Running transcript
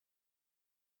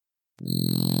In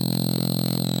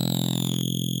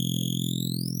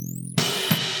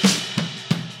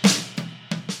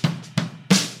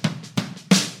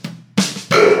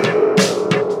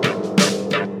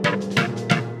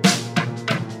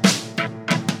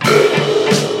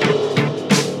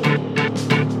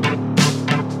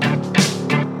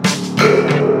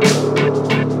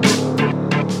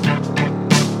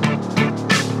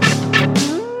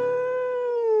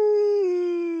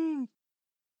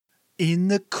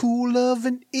the cool of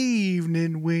an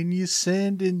evening when you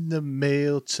send in the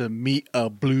mail to me a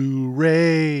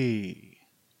Blu-ray.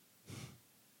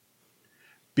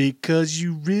 Because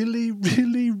you really,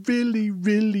 really, really,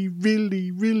 really,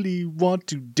 really, really want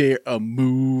to dare a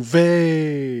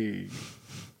movie.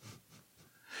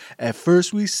 At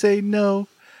first we say no,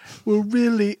 we're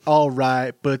really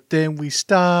alright, but then we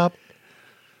stop.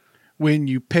 When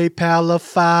you PayPal a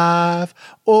 $5,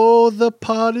 oh, the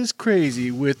pot is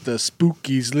crazy with the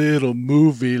Spookies little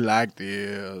movie like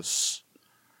this.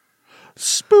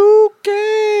 Spookies!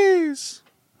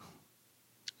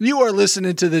 You are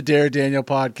listening to the Dare Daniel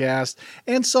podcast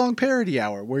and Song Parody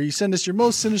Hour, where you send us your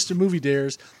most sinister movie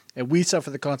dares, and we suffer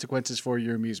the consequences for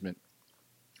your amusement.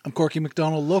 I'm Corky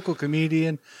McDonald, local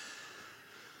comedian.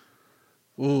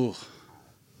 Ooh.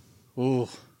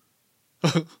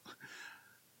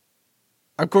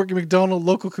 I'm Corky McDonald,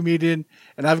 local comedian,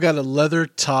 and I've got a leather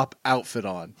top outfit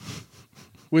on.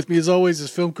 With me, as always,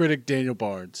 is film critic Daniel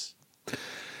Barnes.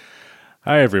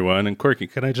 Hi, everyone. And Corky,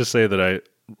 can I just say that I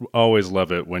always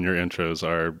love it when your intros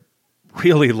are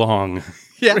really long.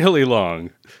 Yeah. Really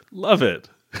long. Love it.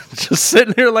 Just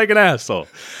sitting here like an asshole.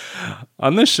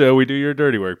 On this show, we do your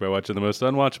dirty work by watching the most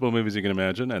unwatchable movies you can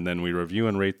imagine, and then we review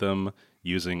and rate them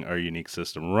using our unique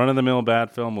system. Run-of-the-mill bad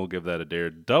film, we'll give that a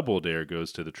dare. Double dare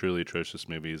goes to the truly atrocious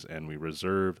movies, and we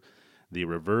reserve the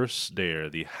reverse dare,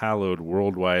 the hallowed,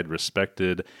 worldwide,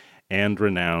 respected, and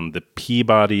renowned, the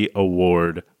Peabody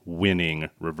Award-winning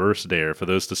reverse dare for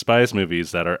those despised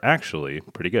movies that are actually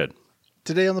pretty good.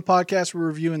 Today on the podcast, we're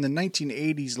reviewing the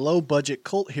 1980s low-budget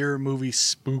cult horror movie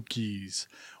Spookies.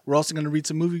 We're also going to read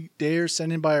some movie dares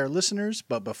sent in by our listeners,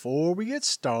 but before we get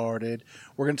started,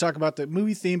 we're going to talk about the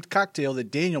movie-themed cocktail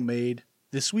that Daniel made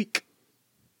this week.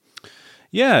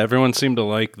 Yeah, everyone seemed to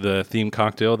like the themed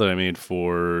cocktail that I made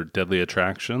for Deadly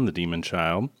Attraction, The Demon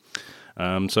Child.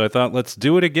 So I thought, let's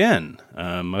do it again.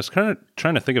 I was kind of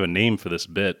trying to think of a name for this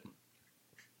bit,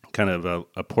 kind of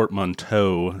a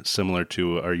portmanteau similar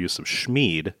to our use of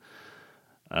Schmeed.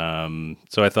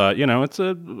 So I thought, it's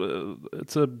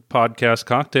a podcast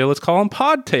cocktail. Let's call them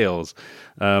Podtails.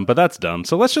 But that's dumb.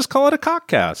 So let's just call it a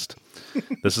cockcast.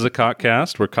 This is a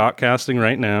cockcast. We're cockcasting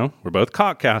right now. We're both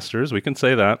cockcasters. We can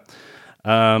say that.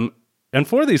 And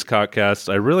for these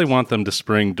cockcasts, I really want them to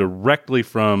spring directly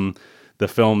from the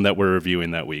film that we're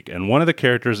reviewing that week. And one of the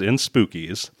characters in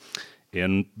Spookies,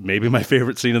 in maybe my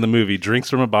favorite scene in the movie, drinks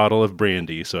from a bottle of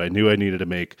brandy. So I knew I needed to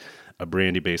make a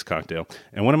brandy-based cocktail.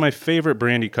 And one of my favorite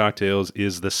brandy cocktails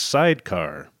is the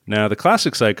Sidecar. Now, the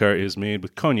classic Sidecar is made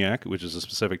with cognac, which is a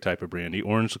specific type of brandy,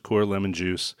 orange liqueur, lemon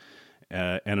juice,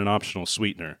 and an optional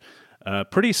sweetener.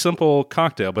 Pretty simple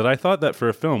cocktail, but I thought that for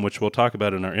a film, which we'll talk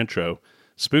about in our intro,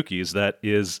 Spookies, that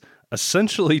is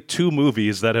essentially two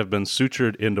movies that have been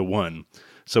sutured into one.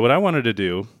 So what I wanted to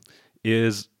do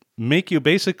is make you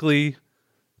basically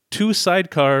two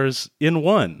sidecars in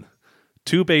one.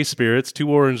 2 base spirits, 2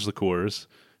 orange liqueurs,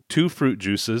 2 fruit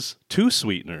juices, 2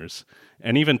 sweeteners,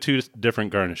 and even 2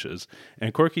 different garnishes.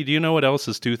 And Corky, do you know what else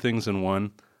is 2 things in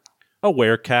one? A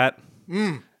werecat.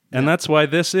 And that's why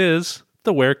this is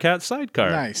the Werecat Sidecar.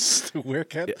 Nice. The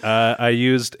Werecat. I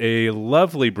used a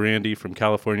lovely brandy from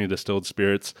California Distilled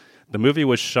Spirits. The movie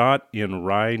was shot in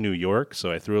Rye, New York,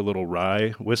 so I threw a little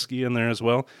rye whiskey in there as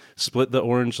well. Split the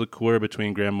orange liqueur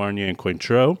between Grand Marnier and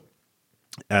Cointreau.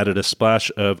 Added a splash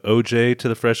of OJ to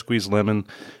the fresh squeezed lemon,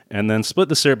 and then split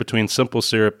the syrup between simple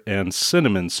syrup and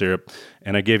cinnamon syrup,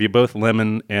 and I gave you both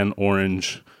lemon and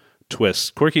orange twists.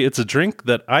 Corky, it's a drink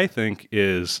that I think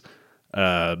is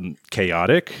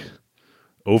chaotic,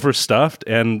 overstuffed,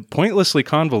 and pointlessly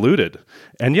convoluted,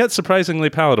 and yet surprisingly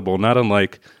palatable, not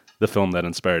unlike the film that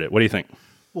inspired it. What do you think?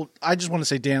 Well, I just want to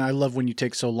say, Dan, I love when you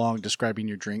take so long describing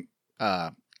your drink,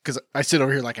 because I sit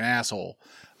over here like an asshole.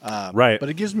 Right. But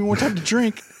it gives me more time to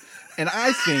drink. And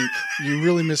I think you're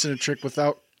really missing a trick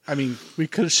we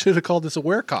should have called this a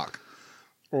werecock.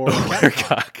 Or a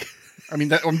werecock. I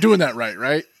mean, I'm doing that right?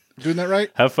 I'm doing that right?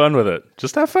 Have fun with it.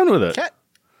 Just have fun with it.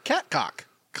 Cat cock.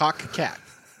 Cock cat.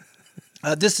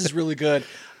 This is really good.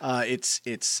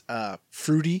 It's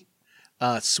fruity,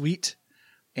 sweet,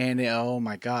 and oh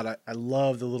my God, I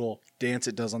love the little dance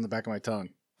it does on the back of my tongue.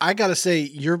 I gotta say,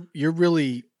 you're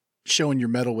really showing your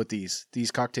mettle with these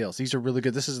cocktails. These are really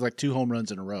good. This is like 2 home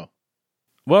runs in a row.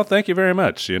 Well, thank you very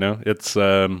much. You know, it's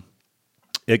kind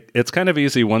of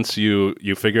easy once you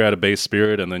figure out a base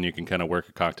spirit, and then you can kind of work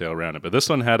a cocktail around it. But this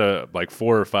one had like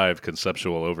 4 or 5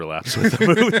 conceptual overlaps with the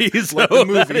movie. So Like the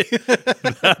movie.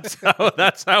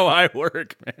 that's how I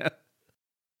work, man.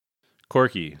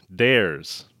 Corky,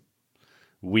 dares.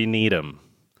 We need them.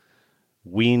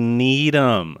 We need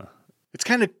them. It's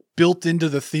kind of built into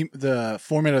the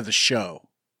format of the show.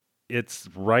 It's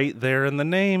right there in the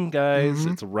name, guys.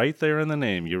 Mm-hmm. It's right there in the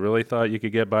name. You really thought you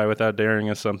could get by without daring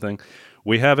us something?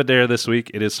 We have a dare this week.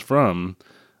 It is from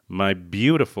my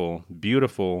beautiful,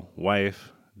 beautiful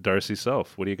wife, Darcy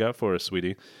Self. What do you got for us,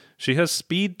 sweetie? She has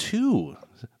Speed 2.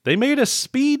 They made a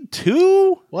Speed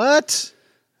 2? What?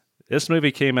 This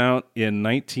movie came out in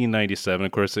 1997.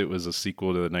 Of course, it was a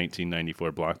sequel to the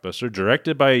 1994 blockbuster,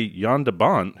 directed by Jan de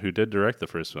Bont, who did direct the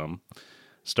first film.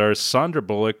 Stars Sandra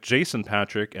Bullock, Jason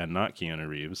Patric, and not Keanu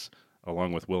Reeves,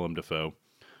 along with Willem Dafoe.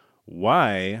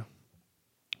 Why,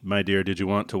 my dear, did you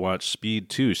want to watch Speed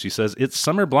 2? She says, it's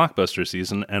summer blockbuster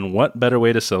season, and what better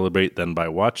way to celebrate than by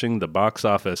watching the box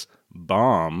office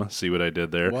bomb, see what I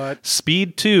did there? What?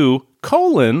 Speed 2,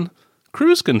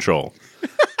 Cruise Control.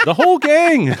 The whole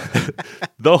gang,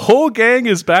 the whole gang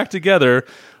is back together.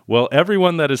 Well,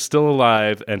 everyone that is still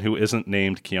alive and who isn't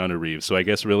named Keanu Reeves. So I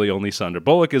guess really only Sandra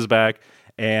Bullock is back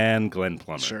and Glenn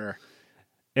Plummer. Sure.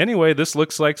 Anyway, this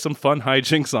looks like some fun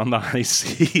hijinks on the high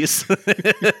seas.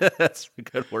 That's a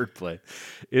good wordplay.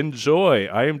 Enjoy.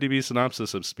 IMDb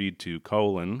synopsis of Speed 2,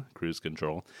 Cruise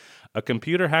Control. A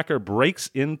computer hacker breaks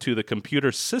into the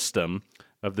computer system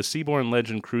of the Seabourn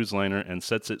Legend cruise liner and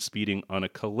sets it speeding on a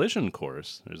collision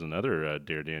course. There's another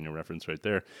Dare Daniel reference right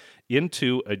there.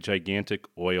 Into a gigantic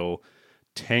oil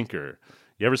tanker.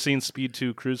 You ever seen Speed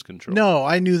 2 Cruise Control? No,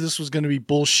 I knew this was going to be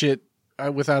bullshit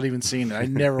without even seeing it. I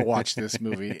never watched this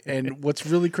movie. And what's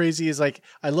really crazy is like,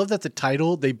 I love that the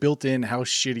title, they built in how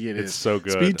shitty it is. It's so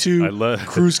good. Speed 2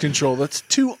 Cruise Control. That's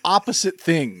 2 opposite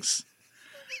things.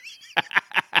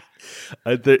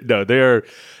 No, they are.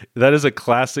 That is a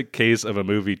classic case of a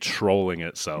movie trolling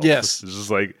itself. Yes. It's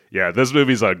just like, yeah, this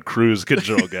movie's on cruise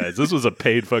control, guys. This was a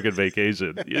paid fucking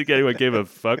vacation. You think anyone gave a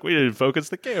fuck? We didn't focus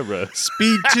the camera.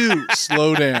 Speed 2,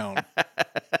 slow down.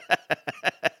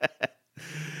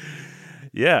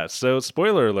 Yeah, so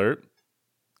spoiler alert.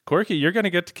 Corky, you're going to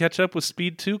get to catch up with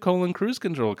Speed 2, Cruise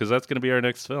Control, because that's going to be our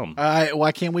next film.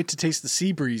 I can't wait to taste the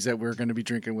sea breeze that we're going to be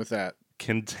drinking with that.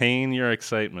 Contain your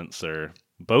excitement, sir.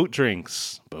 Boat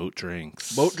drinks. Boat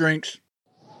drinks. And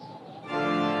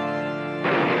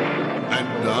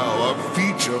now our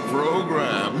feature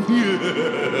program.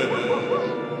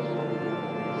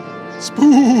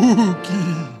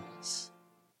 Spookies.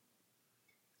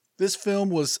 This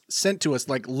film was sent to us,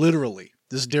 like literally.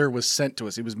 This dare was sent to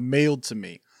us. It was mailed to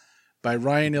me by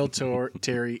Ryan L.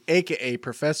 Terry, a.k.a.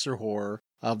 Professor Horror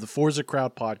of the Forza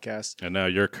Crowd podcast. And now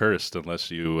you're cursed unless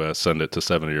you send it to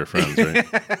 7 of your friends, right?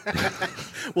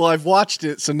 Well, I've watched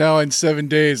it, so now in 7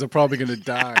 days, I'm probably going to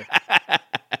die.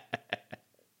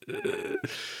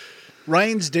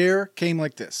 Ryan's dare came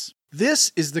like this.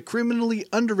 This is the criminally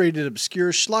underrated,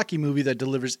 obscure, schlocky movie that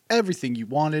delivers everything you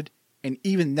wanted, and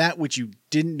even that which you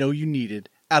didn't know you needed,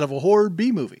 out of a horror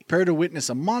B-movie. Prepare to witness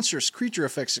a monstrous creature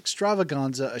effects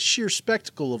extravaganza, a sheer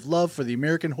spectacle of love for the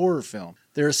American horror film.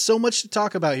 There is so much to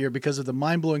talk about here because of the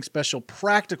mind-blowing special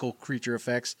practical creature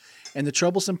effects and the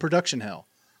troublesome production hell.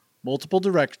 Multiple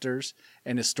directors,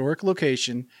 an historic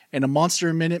location, and a monster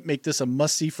a minute make this a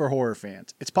must-see for horror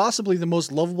fans. It's possibly the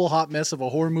most lovable hot mess of a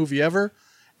horror movie ever,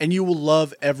 and you will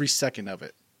love every second of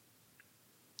it.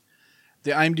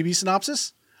 The IMDb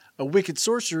synopsis? A wicked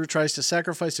sorcerer tries to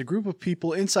sacrifice a group of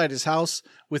people inside his house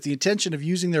with the intention of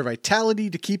using their vitality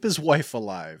to keep his wife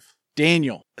alive.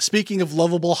 Daniel, speaking of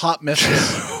lovable hot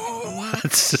messes.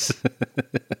 What?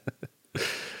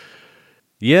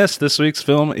 Yes, this week's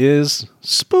film is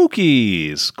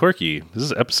Spookies. Corky, this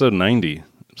is episode 90.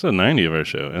 Episode 90 of our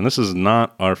show. And this is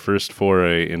not our first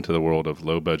foray into the world of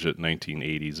low-budget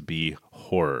 1980s B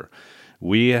horror.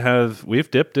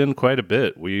 We've dipped in quite a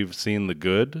bit. We've seen the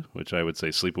good, which I would say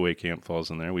Sleepaway Camp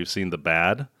falls in there. We've seen the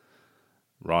bad,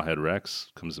 Rawhead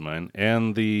Rex comes to mind,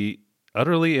 and the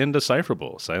utterly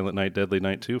indecipherable, Silent Night, Deadly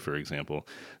Night 2, for example.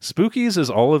 Spookies is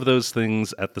all of those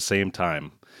things at the same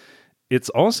time. It's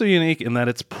also unique in that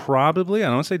it's probably, I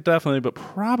don't want to say definitely, but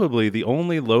probably the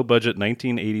only low-budget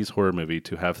 1980s horror movie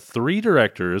to have 3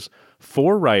 directors,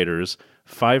 4 writers,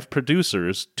 5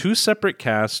 producers, 2 separate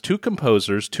casts, 2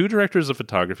 composers, 2 directors of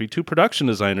photography, 2 production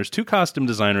designers, 2 costume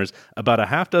designers, about a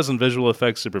half dozen visual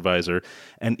effects supervisor,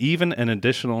 and even an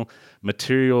additional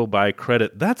material by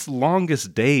credit. That's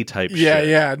longest day type shit.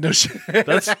 Yeah, no shit.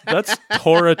 That's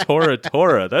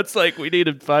Tora. That's like we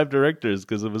needed 5 directors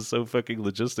because it was so fucking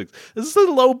logistics. This is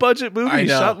a low budget movie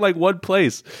shot in like one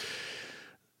place.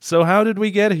 So how did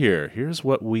we get here? Here's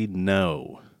what we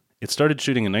know. It started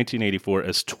shooting in 1984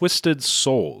 as Twisted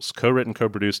Souls, co-written,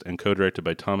 co-produced, and co-directed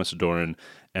by Thomas Doran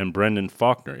and Brendan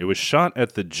Faulkner. It was shot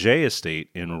at the Jay Estate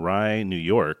in Rye, New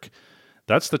York.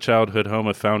 That's the childhood home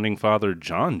of founding father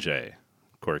John Jay.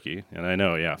 Corky. And I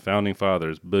know, yeah, founding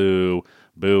fathers. Boo.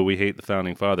 Boo, we hate the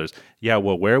founding fathers. Yeah,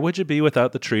 well, where would you be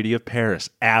without the Treaty of Paris,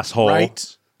 asshole?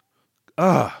 Right.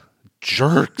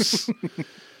 Jerks.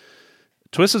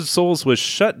 Twisted Souls was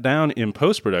shut down in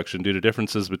post-production due to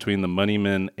differences between the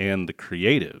Moneymen and the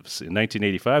creatives. In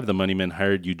 1985, the Moneymen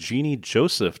hired Eugenie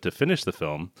Joseph to finish the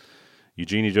film.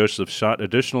 Eugenie Joseph shot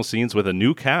additional scenes with a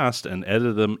new cast and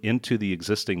edited them into the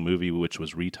existing movie, which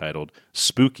was retitled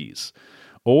Spookies.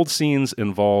 Old scenes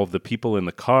involve the people in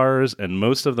the cars and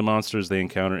most of the monsters they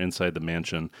encounter inside the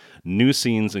mansion. New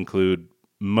scenes include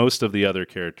most of the other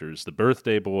characters, the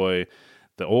birthday boy,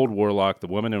 the old warlock, the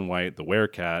woman in white, the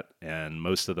werecat, and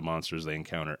most of the monsters they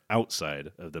encounter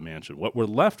outside of the mansion. What we're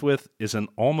left with is an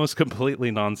almost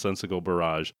completely nonsensical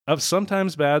barrage of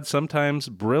sometimes bad, sometimes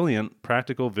brilliant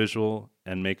practical visual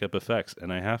and makeup effects.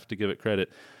 And I have to give it credit.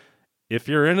 If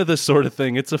you're into this sort of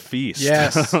thing, it's a feast.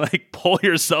 Yes. Like, pull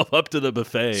yourself up to the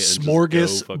buffet.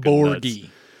 Smorgasbordy.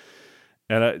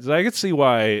 And I could see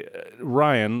why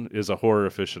Ryan is a horror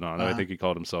aficionado. I think he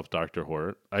called himself Dr.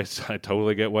 Horror. I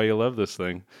totally get why you love this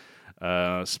thing.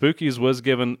 Spookies was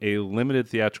given a limited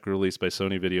theatrical release by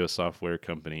Sony Video Software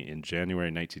Company in January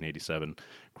 1987,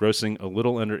 grossing a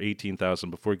little under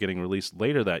 $18,000 before getting released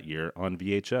later that year on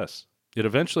VHS. It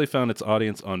eventually found its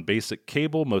audience on basic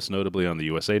cable, most notably on the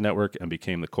USA Network, and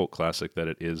became the cult classic that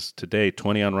it is today.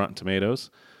 20 on Rotten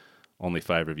Tomatoes. Only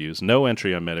 5 reviews. No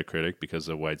entry on Metacritic because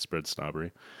of widespread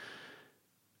snobbery.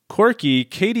 Quirky,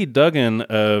 Katie Duggan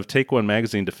of Take One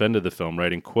magazine defended the film,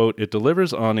 writing, quote, "It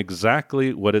delivers on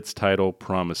exactly what its title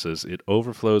promises. It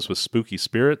overflows with spooky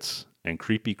spirits and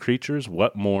creepy creatures.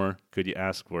 What more could you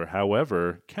ask for?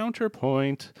 However,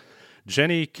 counterpoint,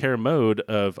 Jenny Kermode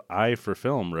of Eye for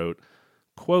Film wrote,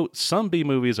 quote, some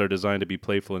B-movies are designed to be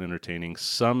playful and entertaining.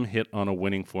 Some hit on a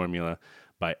winning formula.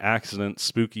 By accident,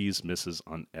 Spookies misses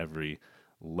on every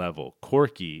level.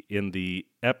 Corky in the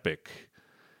epic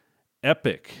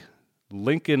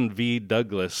Lincoln v.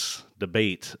 Douglas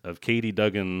debate of Katie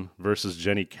Duggan versus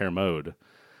Jenny Kermode.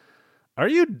 Are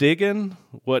you digging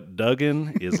what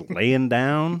Duggan is laying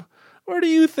down? Or do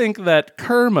you think that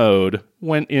Kermode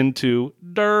went into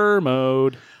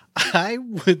Dermode? I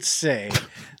would say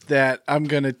that I'm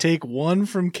going to take one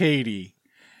from Katie.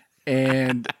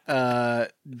 And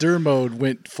Dermode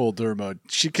went full Dermode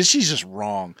because she's just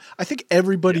wrong. I think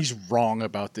everybody's wrong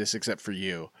about this except for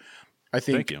you.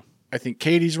 Thank you. I think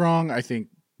Katie's wrong. I think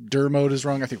Dermode is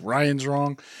wrong. I think Ryan's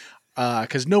wrong.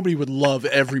 Because nobody would love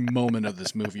every moment of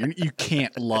this movie. You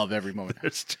can't love every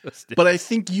moment. But I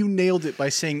think you nailed it by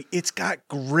saying it's got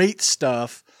great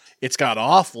stuff. It's got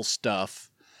awful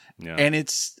stuff. Yeah. And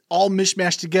it's all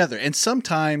mishmashed together. And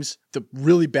sometimes the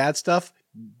really bad stuff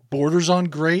borders on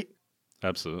great.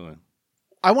 Absolutely.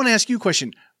 I want to ask you a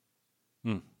question.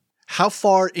 How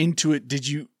far into it did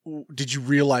you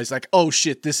realize, like, oh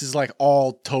shit, this is like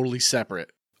all totally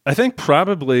separate? I think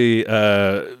probably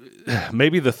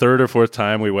maybe the third or fourth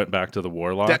time we went back to the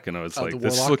Warlock, and I was like,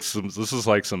 this is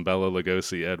like some Bela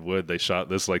Lugosi, Ed Wood. They shot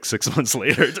this like 6 months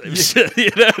later. Type shit, you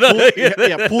know?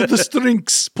 Pull the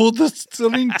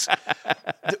strings.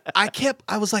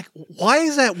 I was like, why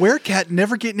is that werecat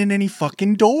never getting in any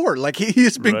fucking door? Like he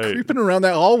has been creeping around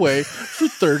that hallway for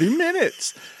 30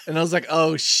 minutes. And I was like,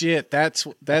 oh shit,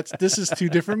 this is 2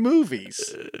 different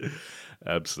movies.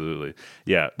 Absolutely.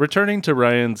 Yeah. Returning to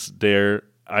Ryan's Dare,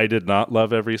 I did not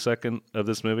love every second of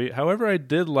this movie. However, I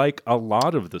did like a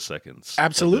lot of the seconds.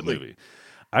 Absolutely. Of the movie.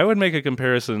 I would make a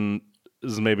comparison.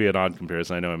 This is maybe an odd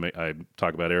comparison. I know I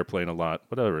talk about Airplane a lot.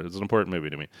 Whatever. It's an important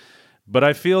movie to me. But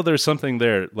I feel there's something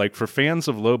there. Like for fans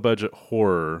of low-budget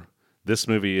horror, this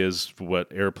movie is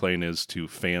what Airplane is to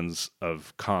fans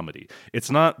of comedy.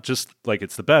 It's not just like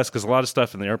it's the best, because a lot of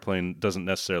stuff in the Airplane doesn't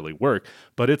necessarily work,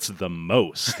 but it's the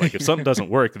most. Like if something doesn't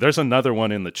work, there's another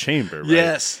one in the chamber, right?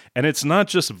 Yes. And it's not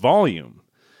just volume,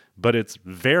 but it's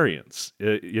variance.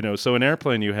 So in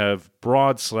Airplane, you have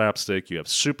broad slapstick, you have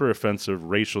super offensive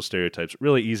racial stereotypes,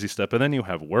 really easy stuff, and then you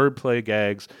have wordplay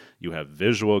gags, you have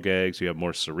visual gags, you have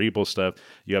more cerebral stuff,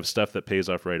 you have stuff that pays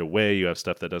off right away, you have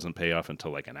stuff that doesn't pay off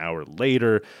until like an hour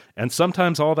later, and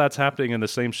sometimes all that's happening in the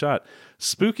same shot.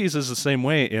 Spookies is the same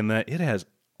way in that it has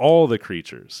all the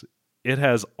creatures. It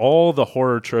has all the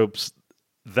horror tropes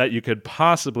that you could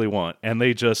possibly want, and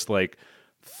they just like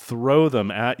throw them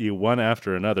at you one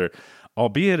after another,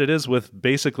 albeit it is with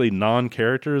basically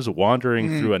non-characters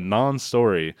wandering through a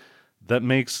non-story that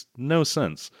makes no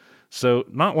sense. So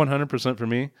not 100% for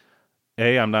me.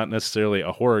 I'm not necessarily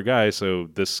a horror guy, so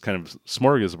this kind of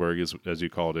smorgasbord, as you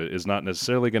called it, is not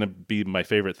necessarily going to be my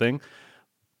favorite thing.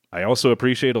 I also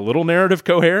appreciate a little narrative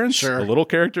coherence, a little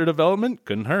character development.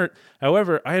 Couldn't hurt.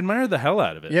 However, I admire the hell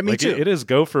out of it. Yeah, me too. It is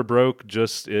go for broke,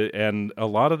 and a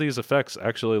lot of these effects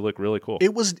actually look really cool.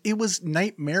 It was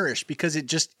nightmarish because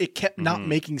it kept not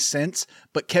making sense,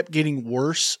 but kept getting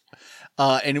worse.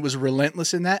 And it was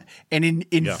relentless in that, and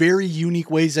in very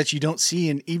unique ways that you don't see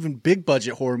in even big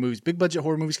budget horror movies. Big budget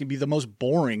horror movies can be the most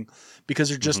boring because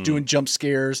they're just doing jump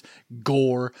scares,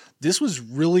 gore. This was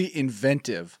really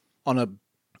inventive on a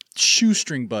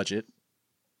shoestring budget.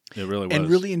 It really was. And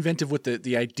really inventive with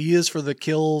the ideas for the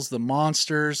kills, the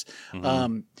monsters.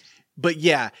 But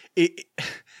yeah,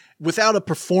 without a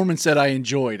performance that I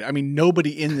enjoyed. I mean,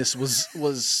 nobody in this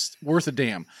was worth a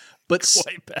damn. But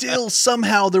still,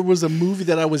 somehow there was a movie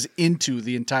that I was into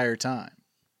the entire time.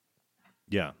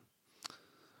 Yeah.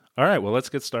 All right, well, let's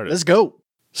get started. Let's go.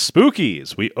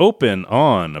 Spookies. We open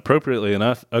on, appropriately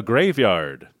enough, a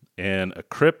graveyard and a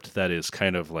crypt that is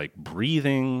kind of like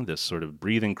breathing, this sort of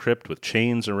breathing crypt with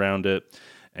chains around it.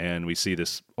 And we see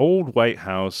this old white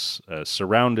house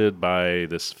surrounded by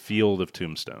this field of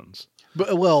tombstones.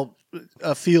 But, well,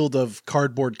 a field of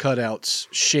cardboard cutouts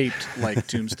shaped like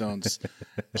tombstones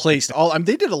placed all. I mean,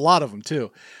 they did a lot of them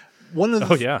too. One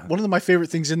of my favorite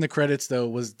things in the credits though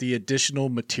was the additional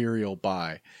material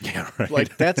by. Yeah, right.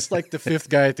 Like that's like the fifth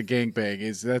guy at the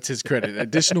gangbang that's his credit.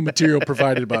 Additional material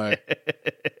provided by.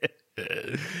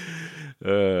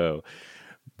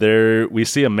 There we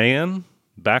see a man.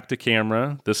 Back to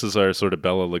camera. This is our sort of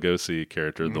Bela Lugosi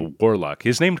character, the Warlock.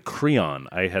 He's named Creon.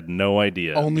 I had no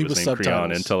idea Only he was with named subtitles.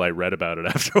 Creon until I read about it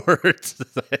afterwards.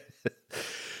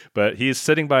 But he's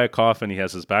sitting by a coffin. He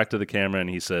has his back to the camera, and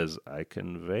he says, "I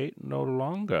can wait no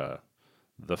longer.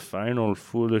 The final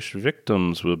foolish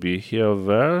victims will be here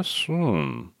very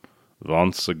soon.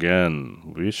 Once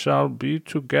again, we shall be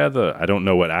together." I don't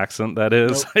know what accent that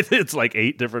is. Nope. It's like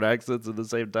 8 different accents at the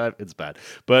same time. It's bad.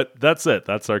 But that's it.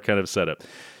 That's our kind of setup.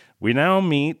 We now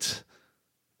meet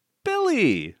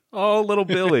Billy. Oh, little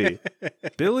Billy.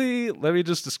 Billy, let me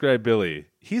just describe Billy.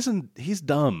 He's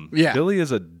dumb. Yeah. Billy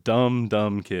is a dumb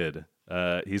kid.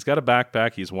 He's got a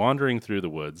backpack. He's wandering through the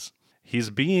woods.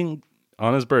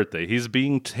 On his birthday, he's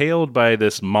being tailed by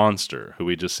this monster who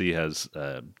we just see has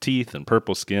teeth and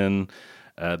purple skin.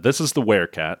 This is the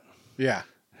werecat. Yeah.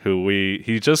 Who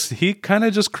he kind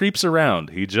of just creeps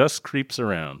around. He just creeps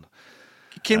around.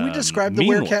 Can we describe the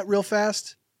werecat real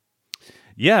fast?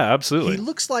 Yeah, absolutely. He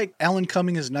looks like Alan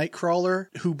Cumming as Nightcrawler,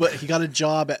 but he got a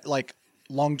job at like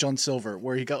Long John Silver,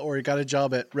 or he got a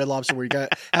job at Red Lobster where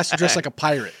has to dress like a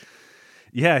pirate.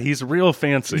 Yeah, he's real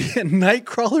fancy. Yeah,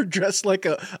 Nightcrawler dressed like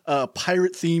a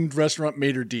pirate-themed restaurant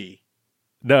maitre d'.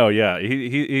 No, yeah.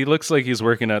 He looks like he's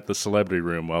working at the Celebrity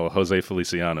Room while Jose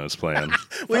Feliciano is playing.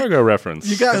 Fargo reference.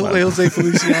 You got Jose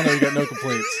Feliciano, you got no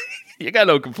complaints. You got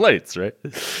no complaints, right?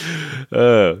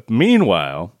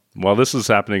 Meanwhile, while this is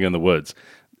happening in the woods,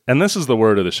 and this is the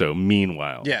word of the show,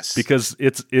 meanwhile. Yes. Because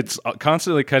it's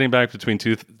constantly cutting back between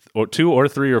two or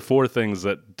three or four things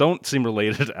that don't seem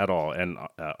related at all and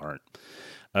aren't.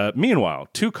 Meanwhile,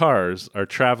 2 cars are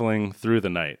traveling through the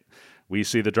night. We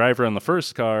see the driver in the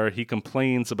first car. He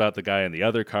complains about the guy in the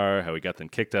other car, how he got them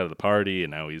kicked out of the party,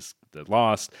 and now he's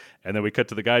lost. And then we cut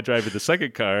to the guy driving the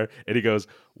second car, and he goes,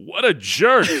 "What a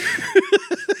jerk!"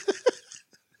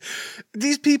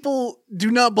 These people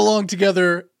do not belong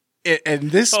together. And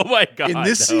this, oh my God, in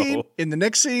this scene, in the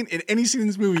next scene, in any scene in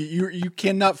this movie, you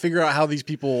cannot figure out how these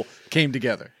people came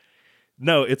together.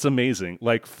 No, it's amazing.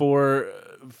 Like for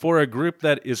a group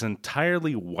that is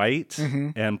entirely white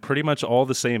and pretty much all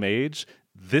the same age,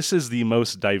 this is the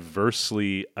most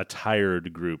diversely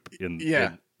attired group in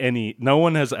any. No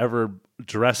one has ever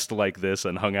dressed like this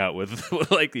and hung out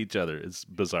with like each other. It's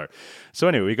bizarre. So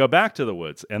anyway, we go back to the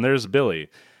woods, and there's Billy.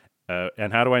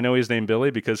 And how do I know he's named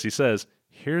Billy? Because he says,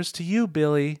 "Here's to you,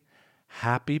 Billy.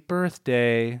 Happy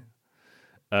birthday."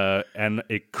 and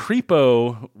a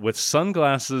creepo with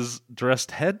sunglasses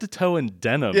dressed head to toe in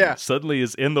denim suddenly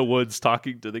is in the woods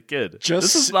talking to the kid.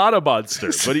 This is not a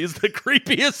monster, but he's the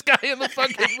creepiest guy in the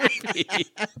fucking movie.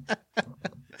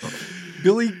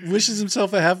 Billy wishes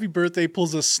himself a happy birthday,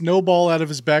 pulls a snowball out of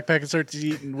his backpack and starts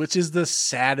eating, which is the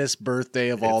saddest birthday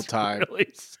of all time. It's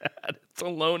really sad. It's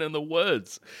alone in the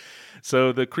woods.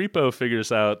 So the creepo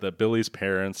figures out that Billy's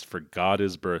parents forgot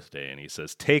his birthday, and he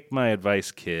says, "Take my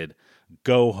advice, kid.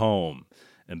 Go home."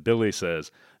 And Billy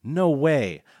says, "No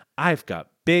way. I've got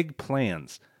big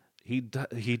plans." He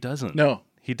doesn't. No.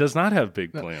 He does not have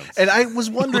big plans. And I was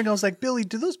wondering, I was like, Billy,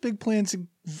 do those big plans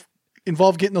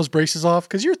involve getting those braces off?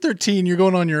 Because you're 13, you're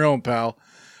going on your own, pal.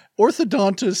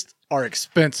 Orthodontists are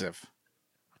expensive.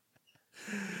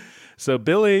 So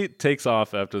Billy takes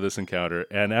off after this encounter,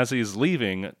 and as he's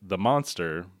leaving, the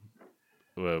monster,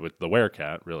 with the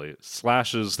werecat, really,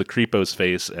 slashes the creepo's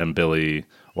face, and Billy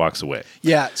walks away.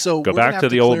 Yeah, so go we're back to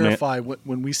the old man. Clarify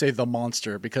when we say the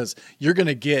monster, because you're going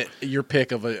to get your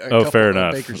pick of a couple fair of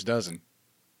enough. Baker's dozen.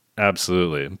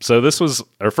 Absolutely. So this was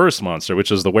our first monster,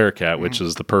 which is the werecat, which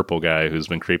is the purple guy who's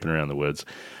been creeping around the woods.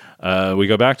 We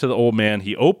go back to the old man.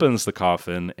 He opens the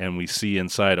coffin, and we see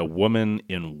inside a woman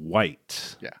in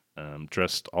white. Yeah.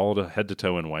 Dressed all head to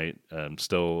toe in white,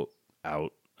 still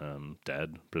out,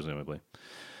 dead, presumably.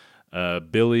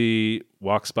 Billy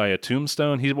walks by a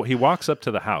tombstone. He walks up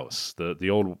to the house, the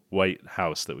old white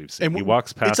house that we've seen. And he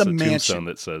walks past a tombstone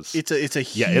that says it's a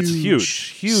huge, it's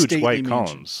huge white mansion.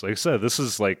 columns. Like I said, this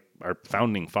is like our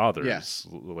founding fathers,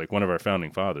 like one of our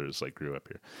founding fathers, like grew up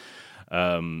here.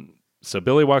 So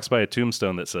Billy walks by a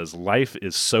tombstone that says, "Life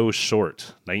is so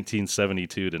short,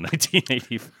 1972 to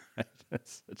 1985."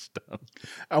 That's such dumb.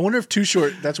 I wonder if Too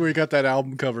Short, that's where he got that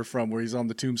album cover from, where he's on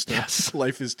the tombstone. Yes.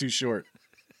 Life is too short.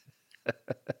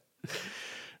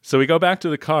 So we go back to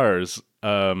the cars.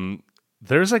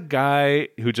 There's a guy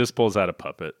who just pulls out a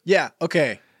puppet. Yeah,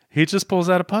 okay. He just pulls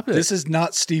out a puppet. This is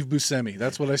not Steve Buscemi.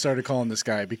 That's what I started calling this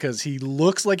guy, because he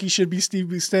looks like he should be Steve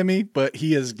Buscemi, but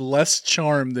he is less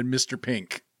charm than Mr.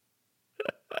 Pink.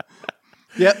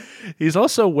 Yep. He's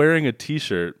also wearing a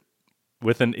T-shirt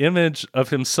with an image of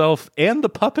himself and the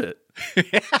puppet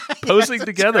posing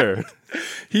together. Right.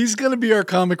 He's going to be our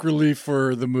comic relief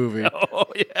for the movie. Oh,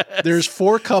 yes. There's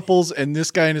 4 couples and this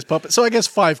guy and his puppet. So I guess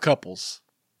 5 couples.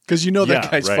 Because you know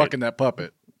that guy's fucking that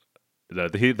puppet.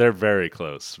 They're very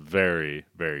close. Very,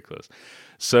 very close.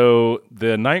 So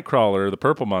the Nightcrawler, the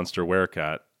purple monster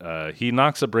werecat, he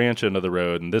knocks a branch into the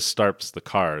road, and this starts the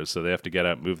cars, so they have to get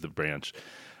out and move the branch.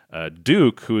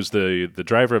 Duke, who's the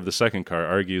driver of the second car,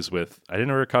 argues with, I didn't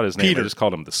ever call his name. Peter. I just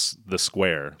called him the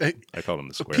Square. I called him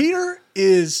the Square. Peter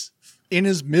is in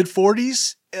his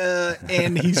mid-40s,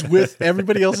 and he's with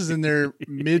everybody else is in their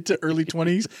mid to early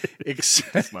 20s,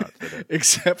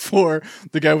 except for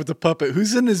the guy with the puppet,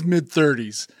 who's in his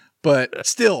mid-30s. But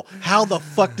still, how the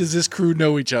fuck does this crew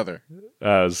know each other?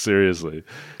 Seriously.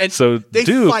 And so they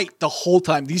Duke, fight the whole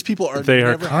time. These people are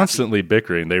constantly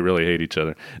bickering. They really hate each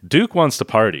other. Duke wants to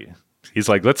party. He's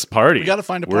like, let's party. We got to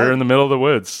find a party. We're in the middle of the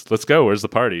woods. Let's go. Where's the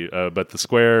party? But the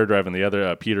Square driving the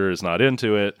other, Peter is not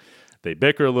into it. They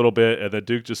bicker a little bit, and then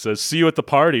Duke just says, "See you at the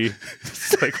party."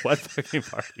 It's like, what fucking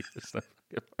party? It's not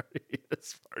a fucking party.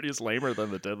 This party is lamer than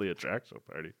the Deadly Attraction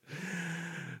party.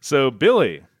 So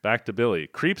back to Billy,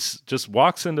 just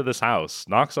walks into this house,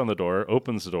 knocks on the door,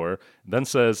 opens the door, then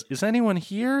says, "Is anyone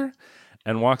here?"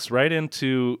 And walks right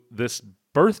into this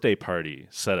birthday party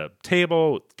setup.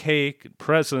 Table with cake and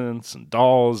presents and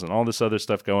dolls and all this other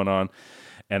stuff going on.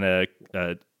 And a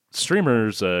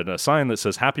streamer's a sign that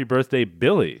says, "Happy Birthday,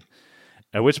 Billy."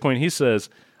 At which point he says,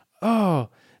 "Oh,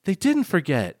 they didn't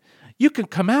forget. You can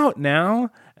come out now."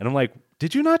 And I'm like,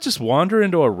 did you not just wander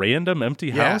into a random empty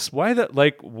house?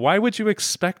 Why would you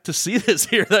expect to see this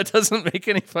here? That doesn't make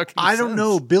any fucking sense. I don't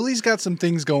know. Billy's got some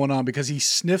things going on because he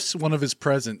sniffs one of his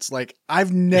presents. Like,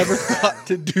 I've never thought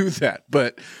to do that,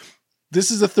 but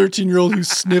this is a 13-year-old who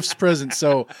sniffs presents.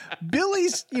 So Billy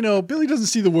doesn't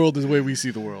see the world the way we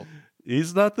see the world.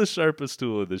 He's not the sharpest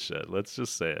tool in the shed. Let's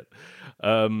just say it.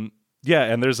 And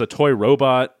there's a toy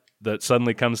robot that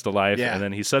suddenly comes to life, and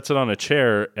then he sets it on a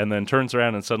chair and then turns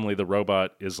around and suddenly the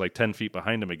robot is like 10 feet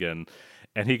behind him again.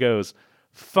 And he goes,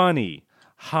 "Funny,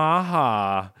 ha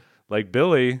ha." Like,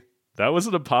 Billy, that was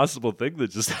an impossible thing that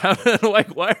just happened.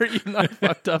 Like, why are you not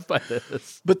fucked up by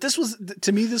this? But this was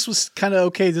kind of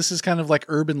okay. This is kind of like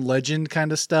urban legend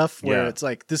kind of stuff where it's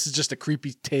like, this is just a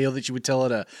creepy tale that you would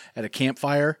tell at a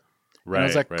campfire. Right. And I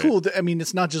was like, cool. I mean,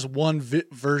 it's not just one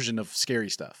version of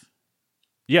scary stuff.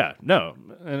 Yeah, no.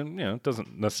 And, it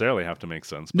doesn't necessarily have to make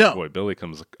sense. But no. Boy, Billy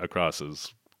comes across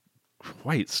as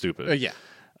quite stupid.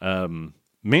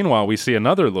 Meanwhile, we see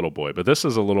another little boy, but this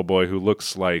is a little boy who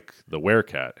looks like the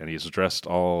werecat, and he's dressed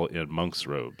all in monk's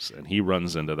robes, and he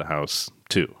runs into the house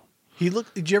too.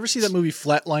 Did you ever see that movie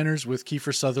Flatliners with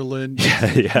Kiefer Sutherland? Yeah,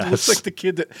 He yes. looks like the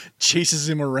kid that chases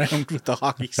him around with the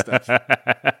hockey stuff.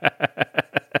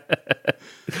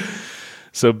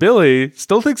 So Billy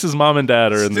still thinks his mom and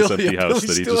dad are in this Still, empty yeah, house Billy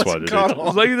that he still just hasn't wandered caught into.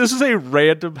 on. Like, this is a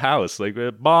random house. Like,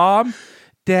 Mom,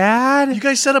 Dad, You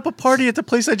guys set up a party at the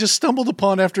place I just stumbled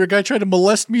upon after a guy tried to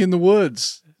molest me in the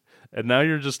woods. and now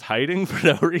you're just hiding for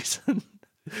no reason.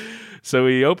 So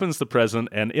he opens the present,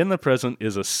 and in the present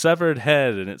is a severed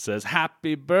head, and it says,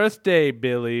 "Happy birthday,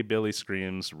 Billy." Billy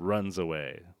screams, runs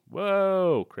away.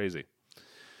 Whoa, crazy.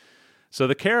 So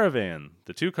the caravan,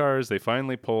 the two cars, they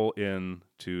finally pull in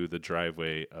to the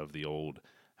driveway of the old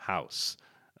house.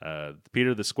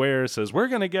 Peter the Square says, "We're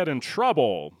going to get in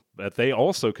trouble." But they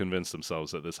also convince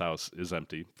themselves that this house is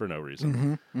empty for no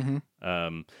reason.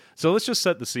 So let's just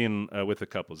set the scene with the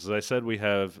couples. As I said, we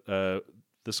have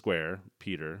the Square,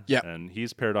 Peter, Yep. and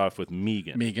he's paired off with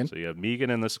Megan. Megan. So you have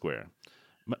Megan in the Square.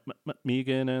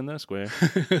 Megan in the Square.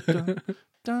 Dun,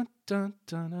 dun, dun,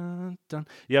 dun, dun.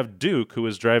 You have Duke, who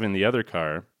is driving the other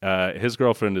car. His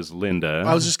girlfriend is Linda.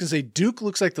 I was just going to say, Duke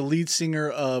looks like the lead singer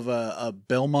of a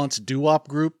Belmont's doo-wop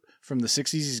group from the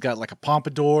 60s. He's got like a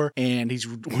pompadour, and he's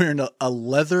wearing a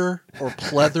leather or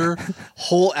pleather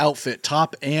whole outfit,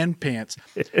 top and pants.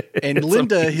 And It's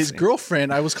Linda, his amazing.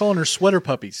 girlfriend, I was calling her Sweater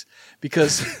Puppies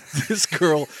because this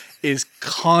girl is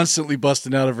constantly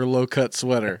busting out of her low-cut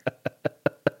sweater.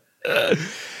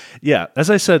 Yeah, as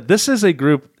I said, this is a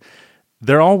group.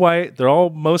 They're all white. They're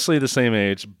all mostly the same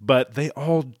age, but they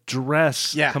all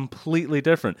dress completely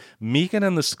different. Megan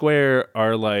and the Square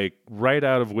are like right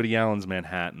out of Woody Allen's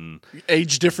Manhattan.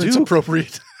 Age difference Duke.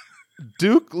 appropriate.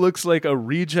 Duke looks like a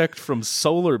reject from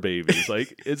Solar Babies.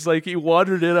 Like it's like he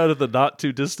wandered in out of the not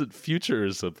too distant future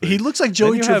or something. He looks like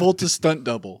Joey Then you have- Travolta's stunt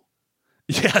double.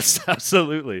 Yes,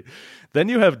 absolutely. Then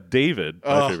you have David,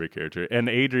 my Oh. favorite character, and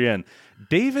Adrienne.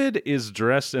 David is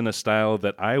dressed in a style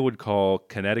that I would call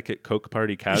Connecticut Coke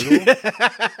Party casual.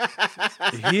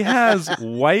 He has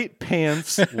white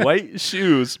pants, white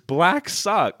shoes, black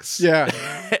socks. Yeah.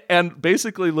 And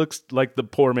basically looks like the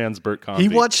poor man's Burt Convy. He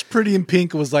watched Pretty in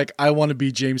Pink and was like, I want to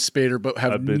be James Spader, but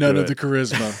have I've been none to of the it.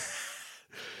 charisma.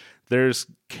 There's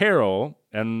Carol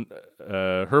and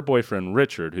her boyfriend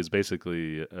Richard, who's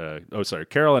basically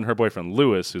Carol and her boyfriend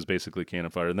Lewis, who's basically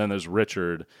Cannon Fodder. And then there's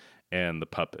Richard and the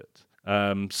puppet.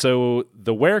 So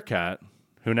the werecat,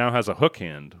 who now has a hook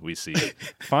hand, we see,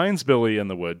 finds Billy in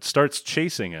the wood, starts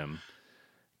chasing him,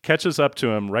 catches up to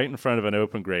him right in front of an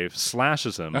open grave,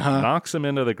 slashes him, knocks him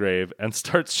into the grave, and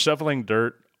starts shoveling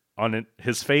dirt on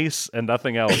his face and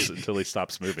nothing else until he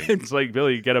stops moving. It's like,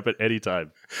 Billy, you get up at any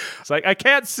time. It's like, I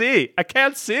can't see. I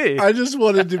can't see. I just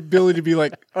wanted Billy to be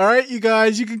like, all right, you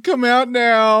guys, you can come out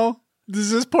now.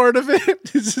 Is this part of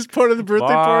it? Is this part of the birthday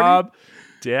party? Bob,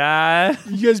 Dad.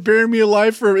 You guys bury me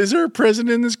alive for, is there a present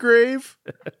in this grave?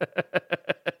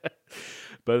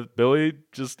 But Billy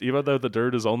just, even though the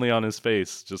dirt is only on his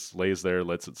face, just lays there,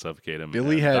 lets it suffocate him,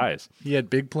 Billy and dies. he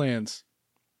had big plans.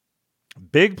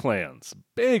 Big plans.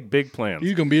 Big plans.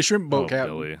 He's going to be a shrimp boat captain.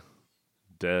 Billy.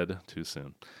 Dead too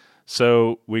soon.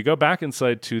 So we go back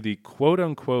inside to the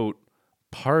quote-unquote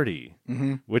party,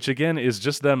 which again is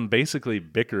just them basically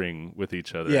bickering with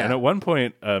each other. Yeah. And at one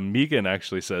point, Megan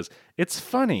actually says, "It's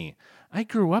funny. I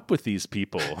grew up with these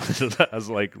people." I was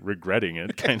like regretting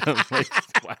it, kind of like,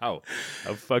 wow,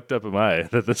 how fucked up am I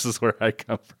that this is where I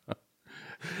come from?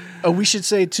 Oh, we should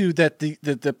say too that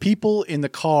the people in the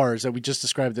cars that we just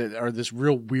described that are this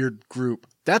real weird group.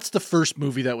 That's the first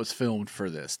movie that was filmed for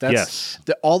this. That's Yes.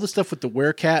 all the stuff with the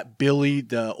werecat, Billy,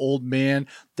 the old man.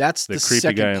 That's The the creepy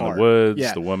second guy part. in the woods,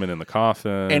 Yeah. the woman in the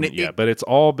coffin. And but it's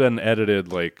all been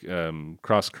edited like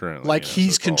cross currently. Like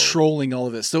he's controlling all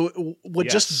of this. So what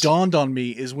Yes. just dawned on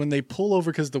me is when they pull over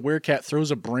because the werecat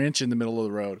throws a branch in the middle of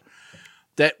the road.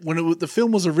 That when the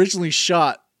film was originally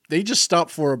shot, they just stopped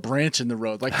for a branch in the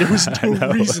road. Like there was no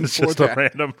reason it's for just that. a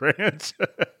random branch.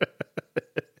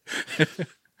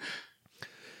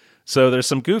 So there's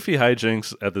some goofy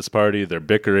hijinks at this party. They're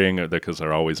bickering because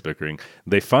they're always bickering.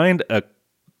 They find a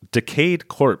decayed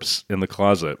corpse in the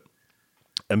closet.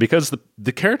 And because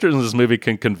the characters in this movie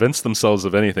can convince themselves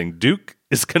of anything, Duke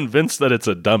is convinced that it's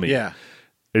a dummy. Yeah.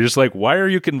 They're just like, why are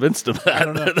you convinced of that? I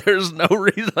don't know. There's no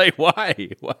reason. Like, why?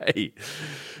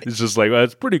 It's just like, well,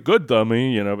 it's pretty good,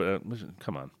 dummy. You know, but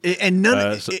come on. And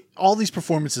all these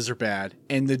performances are bad,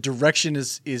 and the direction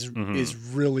is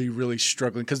really really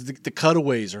struggling because the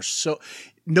cutaways are so.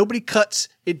 nobody cuts.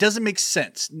 It doesn't make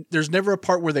sense. There's never a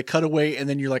part where they cut away and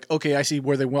then you're like, okay, I see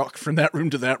where they walk from that room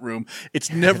to that room.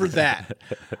 It's never that.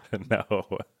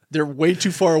 No. They're way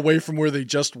too far away from where they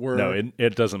just were. No,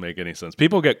 it doesn't make any sense.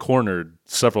 People get cornered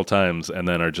several times and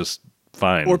then are just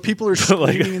fine. Or people are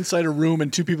screaming inside a room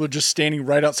and two people are just standing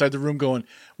right outside the room going,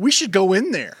 we should go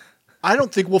in there. I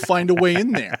don't think we'll find a way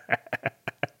in there.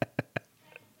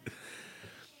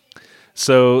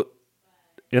 So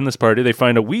in this party, they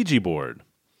find a Ouija board,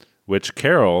 which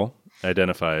Carol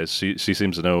identifies. She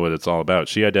seems to know what it's all about.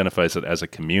 She identifies it as a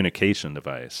communication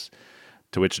device,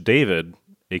 to which David,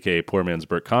 a.k.a. Poor Man's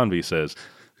Bert Convy, says,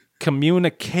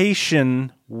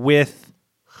 communication with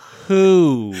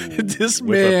who? This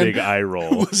with man a big eye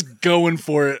roll. was going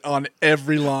for it on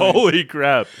every line. Holy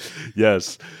crap.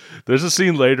 Yes. There's a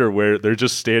scene later where they're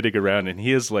just standing around and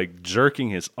he is like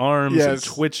jerking his arms and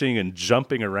twitching and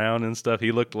jumping around and stuff.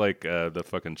 He looked like the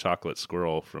fucking chocolate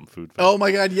squirrel from Food Fight. Oh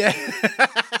my God, yeah.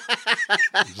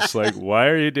 Just like, why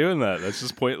are you doing that? That's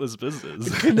just pointless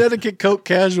business. Connecticut Coke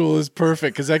Casual is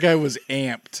perfect because that guy was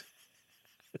amped.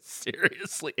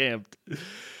 Seriously amped.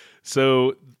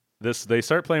 So they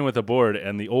start playing with the board,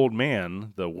 and the old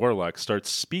man, the warlock,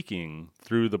 starts speaking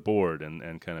through the board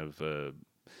and kind of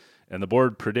and the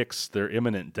board predicts their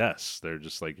imminent deaths. They're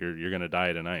just like, you're going to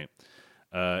die tonight.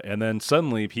 And then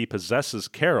suddenly he possesses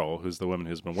Carol, who's the woman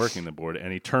who's been working the board,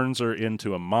 and he turns her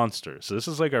into a monster. So this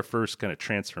is like our first kind of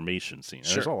transformation scene.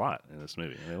 Sure. There's a lot in this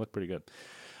movie. They look pretty good.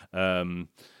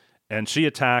 And she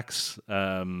attacks,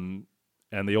 and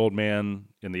the old man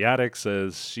in the attic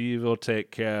says, she will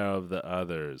take care of the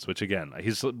others, which, again,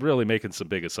 he's really making some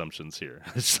big assumptions here.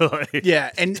 So yeah,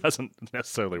 and it doesn't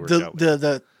necessarily work out.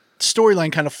 The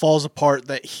storyline kind of falls apart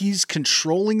that he's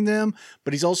controlling them,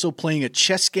 but he's also playing a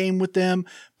chess game with them,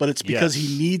 but it's because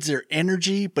he needs their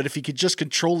energy. But if he could just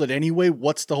control it anyway,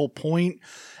 what's the whole point?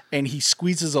 And he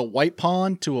squeezes a white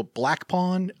pawn to a black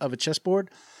pawn of a chessboard.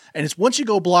 And it's once you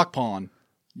go block pawn,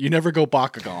 you never go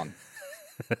Bakugan.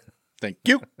 Thank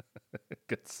you.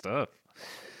 Good stuff.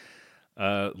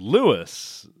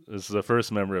 Lewis is the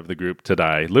first member of the group to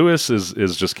die. Lewis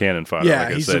is just cannon fodder. Yeah,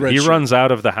 like I he's said. the red He shirt. runs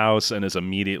out of the house and is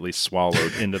immediately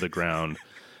swallowed into the ground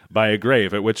by a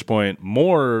grave, at which point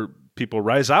more people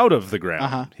rise out of the ground.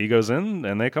 Uh-huh. He goes in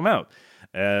and they come out.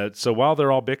 So while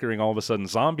they're all bickering, all of a sudden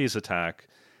zombies attack,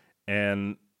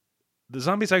 and the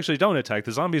zombies actually don't attack.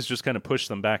 The zombies just kind of push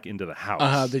them back into the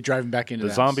house. They drive him back into The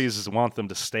the zombies want them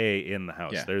to stay in the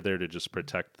house. Yeah. They're there to just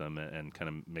protect them and kind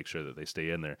of make sure that they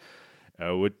stay in there.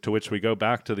 To which we go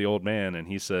back to the old man, and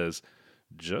he says,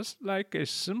 just like a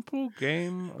simple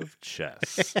game of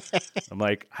chess. I'm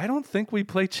like, I don't think we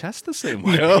play chess the same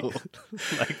way. No.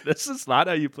 Like, this is not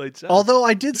how you play chess. Although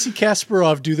I did see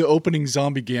Kasparov do the opening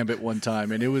zombie gambit one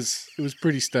time, and it was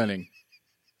pretty stunning.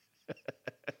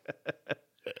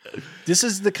 This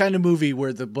is the kind of movie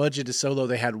where the budget is so low.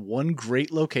 They had one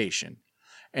great location,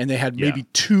 and they had maybe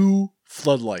two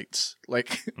floodlights,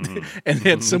 and they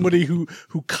had somebody who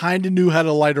kind of knew how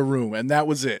to light a room, and that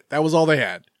was it. That was all they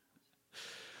had.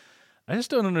 I just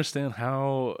don't understand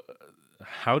how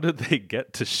did they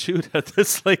get to shoot at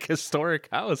this like historic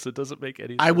house? It doesn't make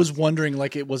any sense. I was wondering,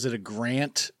 was it a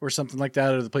grant or something like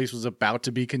that, or the place was about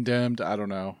to be condemned? I don't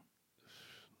know.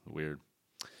 Weird.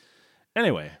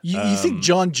 Anyway, you think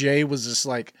John Jay was just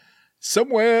like,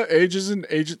 somewhere ages and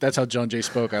ages. That's how John Jay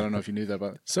spoke. I don't know if you knew that,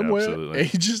 but somewhere Absolutely.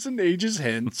 ages and ages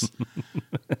hence,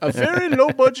 a very low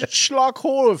budget schlock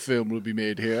horror film will be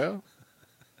made here.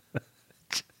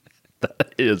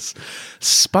 that is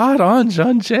spot on,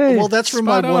 John Jay. Well, that's from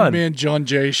Spot my on. one man John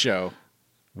Jay show.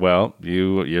 Well,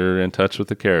 you're in touch with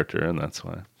the character, and that's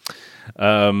why.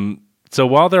 So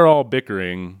while they're all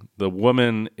bickering, the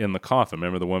woman in the coffin,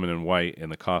 remember the woman in white in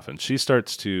the coffin, she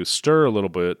starts to stir a little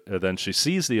bit, and then she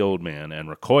sees the old man and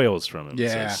recoils from him.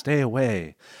 Yeah. Says, stay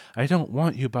away. I don't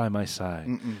want you by my side.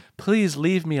 Please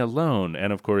leave me alone.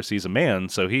 And of course, he's a man,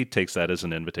 so he takes that as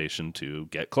an invitation to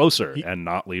get closer and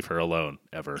not leave her alone,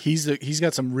 ever. He's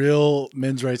got some real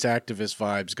men's rights activist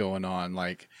vibes going on.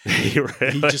 Like he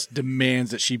just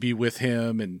demands that she be with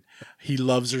him, and he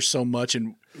loves her so much,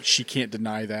 and she can't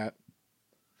deny that.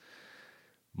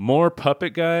 More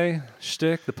puppet guy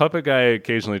shtick. The puppet guy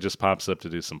occasionally just pops up to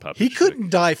do some puppet He shtick. couldn't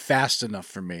die fast enough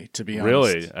for me, to be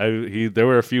honest. Really? There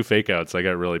were a few fake outs. I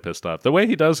got really pissed off. The way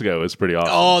he does go is pretty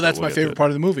awesome. Oh, that's my favorite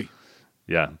part of the movie.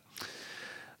 Yeah.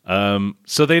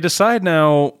 So they decide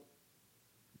now,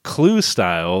 Clue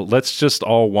style, let's just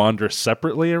all wander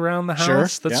separately around the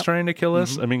house that's trying to kill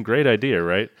us. I mean, great idea,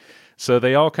 right? So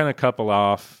they all kind of couple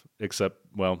off, except,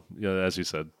 well, as you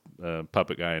said,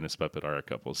 puppet guy and his puppet are a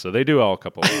couple. So they do all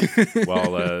couple off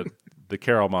while the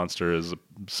Carol monster is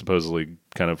supposedly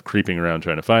kind of creeping around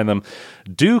trying to find them.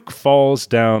 Duke falls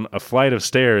down a flight of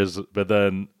stairs, but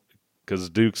then because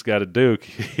Duke's got a Duke,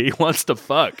 he wants to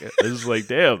fuck. It's like,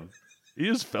 damn, he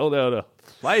just fell down a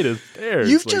flight of stairs.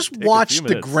 You've Like, just take a few watched the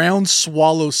minutes. ground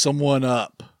swallow someone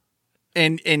up,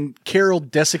 and Carol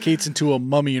desiccates into a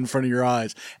mummy in front of your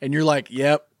eyes, and you're like,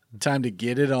 "Yep, time to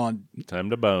get it on." Time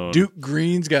to bone. Duke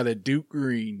Green's got a Duke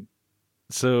Green.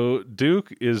 So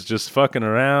Duke is just fucking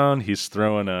around. He's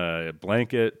throwing a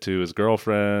blanket to his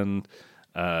girlfriend.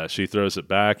 She throws it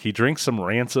back. He drinks some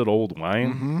rancid old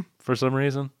wine for some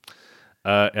reason.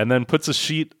 And then puts a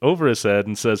sheet over his head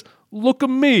and says, "Look at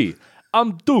me.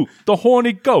 I'm Duke, the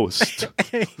horny ghost."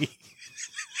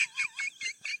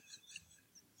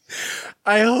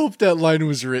 I hope that line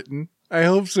was written. I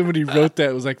hope somebody wrote that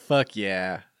and was like, fuck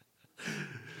yeah.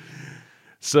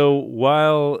 So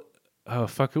while... Oh,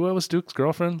 fuck. What was Duke's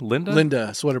girlfriend? Linda?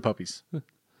 Linda, Sweater Puppies.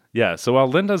 Yeah, so while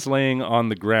Linda's laying on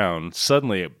the ground,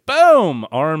 suddenly, boom!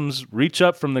 Arms reach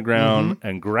up from the ground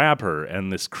and grab her,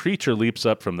 and this creature leaps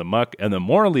up from the muck, and then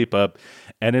more leap up,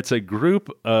 and it's a group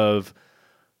of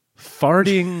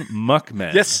farting muck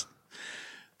men. Yes.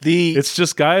 It's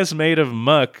just guys made of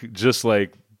muck, just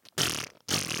like...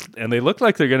 And they look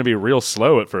like they're going to be real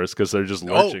slow at first because they're just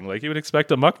lurching. Like you would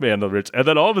expect a muck man to lurch. And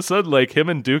then all of a sudden, like him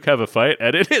and Duke have a fight,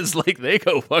 and it is like they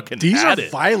go fucking These at are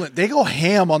it. violent. They go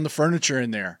ham on the furniture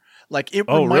in there. Like it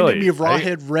Oh, reminded really? me of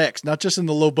Rawhead Rex, not just in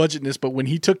the low budgetness, but when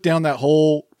he took down that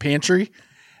whole pantry,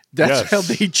 that's Yes. how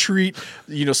they treat,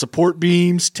 support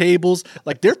beams, tables.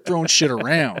 Like they're throwing shit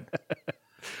around.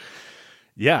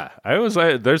 Yeah, I was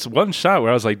like, there's one shot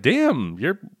where I was like, damn,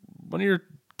 one of your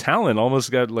talent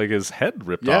almost got like his head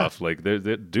ripped Yeah. off. Like the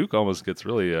Duke almost gets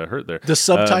really hurt there. The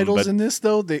subtitles but in this,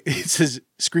 though, it says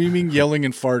screaming, yelling,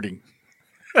 and farting.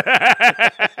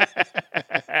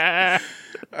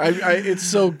 It's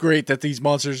so great that these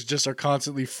monsters just are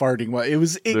constantly farting. Well, it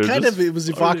was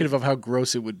evocative of how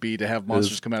gross it would be to have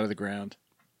monsters come out of the ground.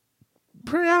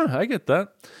 Yeah, I get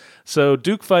that. So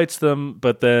Duke fights them,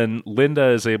 but then Linda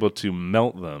is able to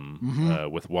melt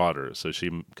them with water. So she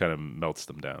kind of melts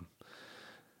them down.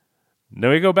 Now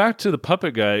we go back to the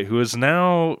puppet guy, who is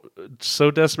now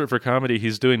so desperate for comedy,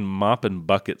 he's doing mop and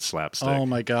bucket slapstick. Oh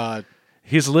my god!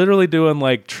 He's literally doing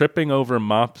like tripping over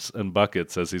mops and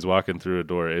buckets as he's walking through a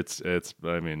door. It's.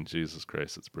 I mean, Jesus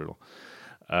Christ, it's brutal.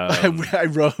 I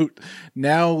wrote,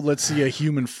 now let's see a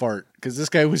human fart, because this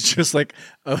guy was just like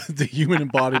the human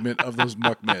embodiment of those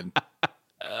muck men.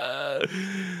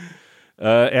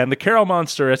 And the Carol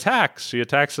monster attacks. She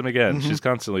attacks him again. She's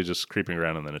constantly just creeping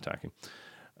around and then attacking.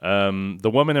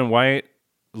 The woman in white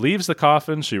leaves the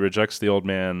coffin. She rejects the old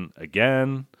man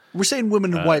again. We're saying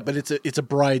women in white, but it's a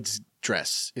bride's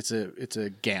dress. It's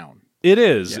a gown. It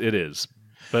is. It is.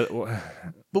 But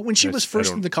when she was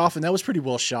first in the coffin, that was pretty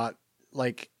well shot.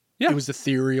 Like, it was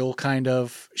ethereal, kind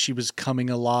of. She was coming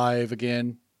alive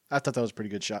again. I thought that was a pretty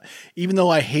good shot. Even though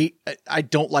I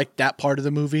don't like that part of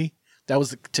the movie. That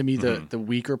was, to me, the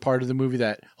weaker part of the movie,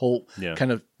 that whole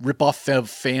kind of rip-off of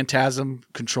Phantasm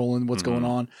controlling what's going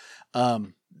on.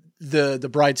 The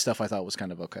bride stuff I thought was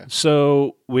kind of okay.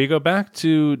 So we go back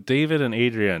to David and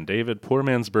Adrienne. David, poor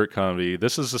man's Burt comedy.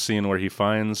 This is the scene where he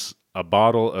finds a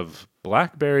bottle of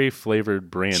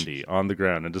blackberry-flavored brandy on the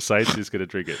ground and decides he's going to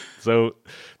drink it. So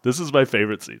this is my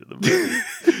favorite scene of the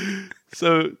movie.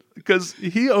 So, because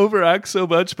he overacts so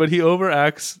much, but he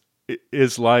overacts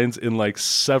his lines in like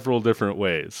several different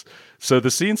ways. So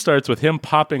the scene starts with him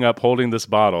popping up holding this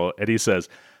bottle, and he says,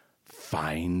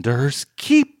 "Finders,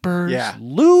 keepers,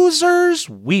 losers,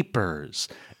 weepers."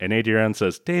 And Adrienne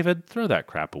says, "David, throw that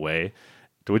crap away."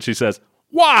 To which he says,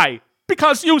 "Why?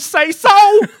 Because you say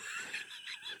so."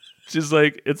 She's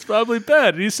like, "It's probably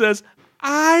bad." And he says,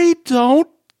 "I don't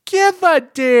give a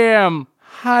damn,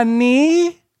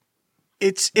 honey."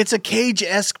 It's a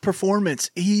Cage-esque performance.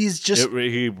 He's just...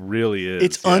 He really is.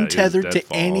 It's untethered to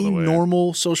any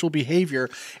normal social behavior,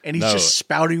 and he's just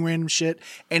spouting random shit.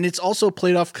 And it's also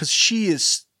played off because she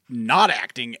is not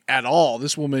acting at all.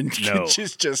 This woman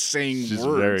is just saying She's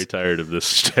words. very tired of this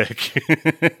stick.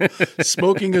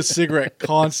 Smoking a cigarette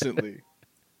constantly.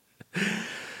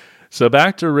 So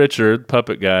back to Richard,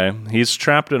 puppet guy. He's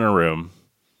trapped in a room.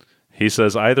 He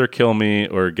says, "Either kill me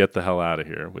or get the hell out of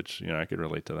here," which, I could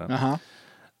relate to that.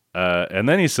 And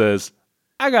then he says,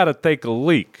 "I got to take a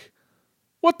leak.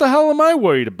 What the hell am I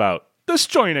worried about? This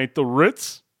joint ain't the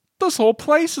Ritz. This whole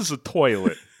place is a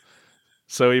toilet."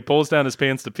 So he pulls down his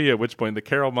pants to pee, at which point the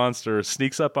Carol monster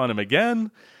sneaks up on him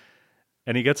again,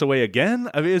 and he gets away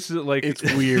again. I mean, it's just like... It's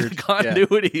weird. The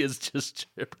continuity is just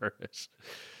gibberish.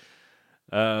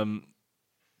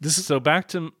 So back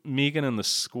to Megan in the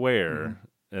square.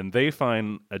 and they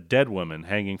find a dead woman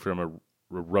hanging from a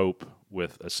rope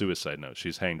with a suicide note.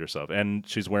 She's hanged herself, and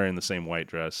she's wearing the same white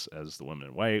dress as the woman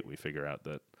in white. We figure out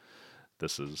that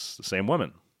this is the same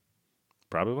woman.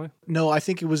 Probably. No, I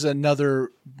think it was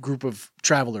another group of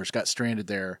travelers got stranded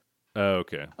there. Oh,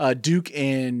 okay. Duke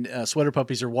and Sweater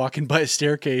Puppies are walking by a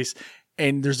staircase,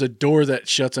 and there's a door that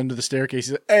shuts under the staircase.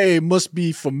 He's like, hey, it must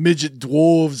be for midget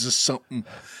dwarves or something.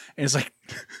 And it's like,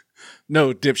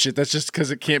 no, dipshit, that's just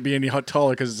because it can't be any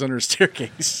taller because it's under a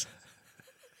staircase.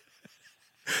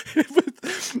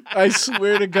 But I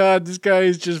swear to God, this guy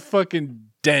is just fucking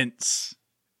dense.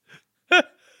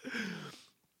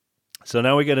 So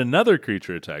now we get another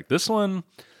creature attack. This one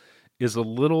is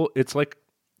it's like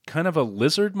kind of a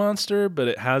lizard monster, but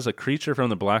it has a creature from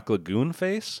the Black Lagoon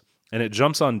face, and it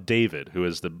jumps on David, who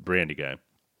is the brandy guy.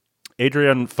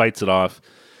 Adrienne fights it off.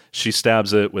 She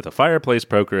stabs it with a fireplace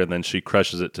poker, and then she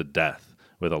crushes it to death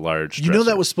with a large dresser. You know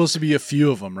that was supposed to be a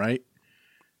few of them, right?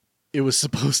 It was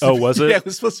supposed to Oh, be, was it? Yeah, it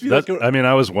was supposed to be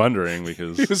I was wondering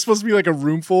because... It was supposed to be like a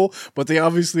room full, but they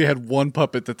obviously had one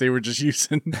puppet that they were just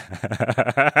using.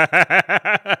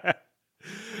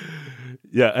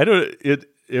 Yeah, I don't...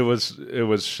 It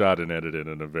was shot and edited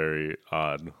in a very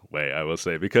odd way, I will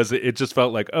say, because it just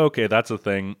felt like, okay, that's a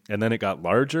thing, and then it got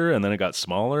larger, and then it got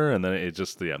smaller, and then it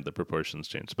just, the proportions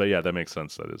changed. But yeah, that makes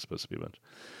sense that it's supposed to be a bunch.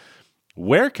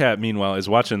 Werecat, meanwhile, is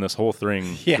watching this whole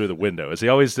thing through the window, as he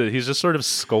always did. He's just sort of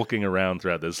skulking around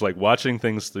throughout this, like watching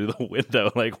things through the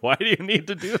window. Like, why do you need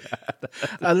to do that?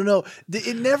 I don't know.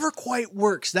 It never quite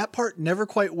works. That part never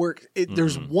quite worked.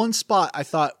 There's one spot I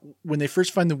thought when they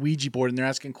first find the Ouija board and they're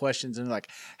asking questions and they're like,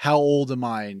 how old am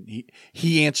I? And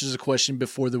he answers a question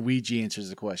before the Ouija answers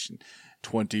the question.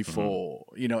 24,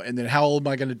 and then how old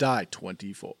am I going to die?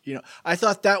 24. I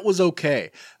thought that was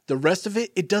okay. The rest of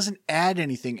it doesn't add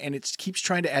anything, and it keeps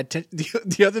trying to add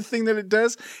the other thing that it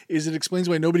does is it explains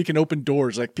why nobody can open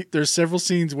doors. Like there's several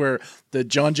scenes where the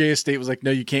John Jay estate was like,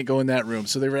 no, you can't go in that room.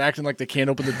 So they were acting like they can't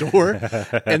open the door.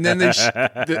 And then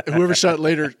whoever shot it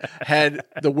later had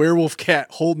the werewolf cat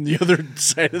holding the other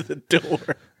side of the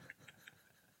door.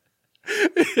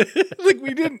 Like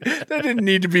that didn't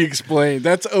need to be explained.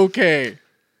 That's okay.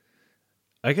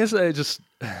 I guess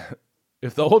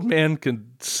if the old man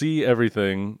can see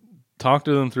everything, talk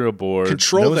to them through a board,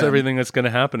 knows everything that's going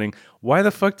to happening, why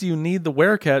the fuck do you need the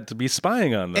werecat to be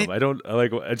spying on them? I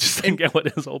just didn't get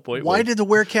what his whole point was. Why did the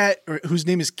werecat, whose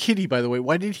name is Kitty, by the way,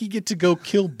 why did he get to go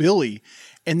kill Billy?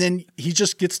 And then he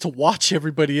just gets to watch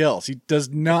everybody else. He does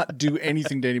not do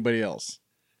anything to anybody else.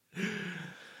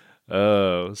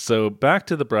 Oh, so back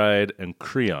to the bride and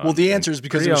Creon. Well, the answer is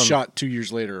because he was shot 2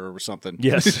 years later or something.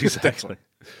 Yes, exactly.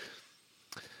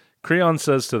 Creon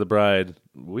says to the bride,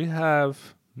 we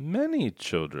have many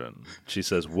children. She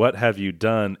says, what have you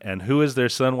done? And who is their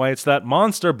son? Why, it's that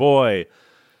monster boy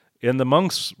in the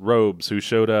monk's robes who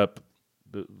showed up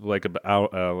like an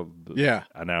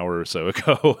hour or so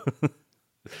ago.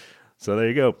 So there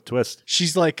you go. Twist.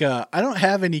 She's like, I don't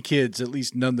have any kids, at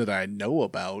least none that I know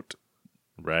about.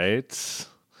 Right.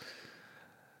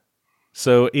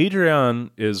 So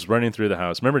Adrienne is running through the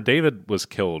house. Remember, David was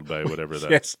killed by whatever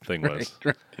that thing was.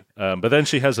 Right. But then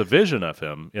she has a vision of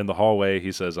him in the hallway.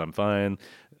 He says, I'm fine.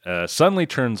 Suddenly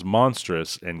turns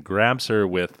monstrous and grabs her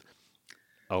with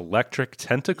electric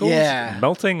tentacles,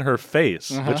 melting her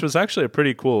face, which was actually a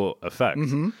pretty cool effect.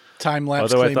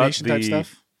 Time-lapse claymation type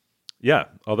stuff. Yeah,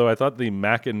 although I thought the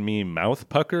Mac and Me mouth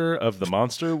pucker of the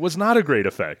monster was not a great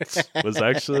effect. It was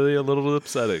actually a little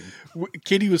upsetting.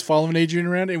 Kitty was following Adrian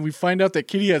around, and we find out that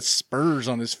Kitty has spurs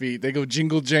on his feet. They go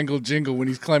jingle, jangle, jingle when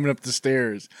he's climbing up the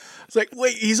stairs. It's like,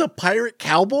 wait, he's a pirate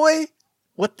cowboy?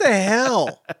 What the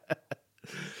hell?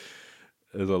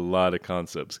 There's a lot of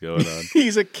concepts going on.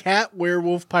 He's a cat,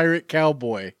 werewolf, pirate,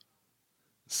 cowboy.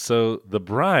 So the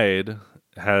bride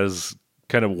has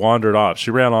kind of wandered off. She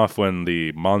ran off when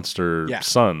the monster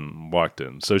son walked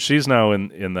in. So she's now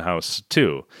in the house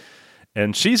too.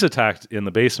 And she's attacked in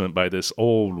the basement by this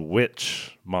old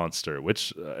witch monster,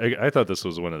 which I thought this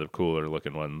was one of the cooler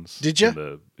looking ones. Did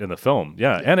you? In the film.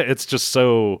 Yeah. And it's just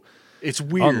so... It's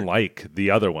weird. Unlike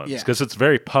the other ones. Because it's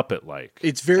very puppet-like.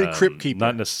 It's very Crypt Keeper.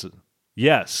 Not necessarily...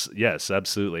 Yes,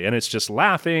 absolutely. And it's just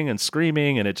laughing and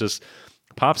screaming, and it just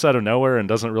pops out of nowhere and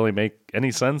doesn't really make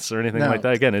any sense or anything like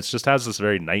that. Again, it just has this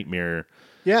very nightmare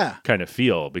kind of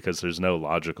feel because there's no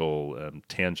logical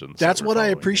tangents. That's what I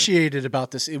appreciated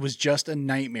about this. It was just a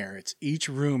nightmare. Each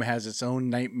room has its own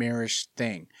nightmarish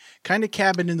thing. Kind of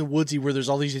Cabin in the Woodsy where there's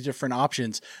all these different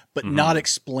options, but not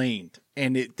explained.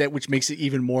 And which makes it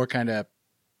even more kind of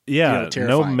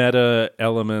no meta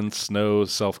elements, no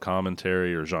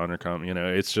self-commentary or genre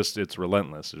it's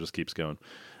relentless. It just keeps going.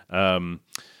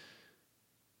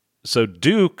 So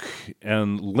Duke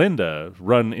and Linda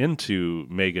run into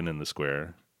Megan in the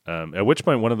square, at which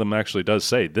point one of them actually does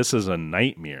say, "This is a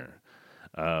nightmare."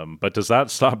 But does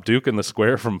that stop Duke and the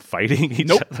square from fighting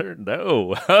each other?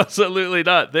 No, absolutely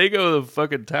not. They go to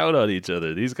fucking town on each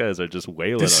other. These guys are just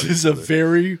wailing on each other. This is a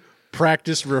very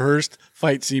practiced, rehearsed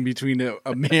fight scene between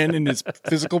a man in his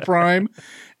physical prime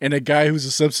and a guy who's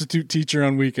a substitute teacher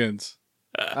on weekends.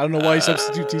 I don't know why he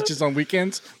substitute teaches on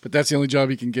weekends, but that's the only job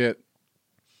he can get.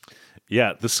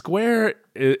 Yeah, the square,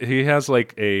 he has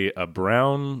like a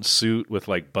brown suit with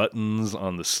like buttons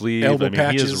on the sleeve. Elbow I mean,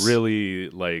 patches. he is really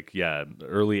like,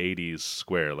 early 80s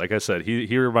square. Like I said,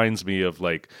 he reminds me of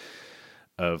like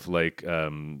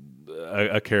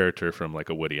a character from like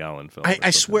a Woody Allen film.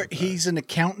 I swear he's an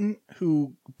accountant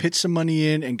who pitched some money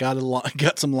in and got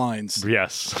some lines.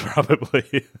 Yes,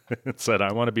 probably. It said,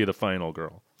 "I want to be the final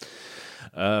girl."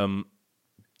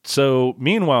 So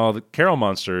meanwhile, the Carol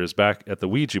monster is back at the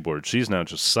Ouija board. She's now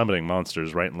just summoning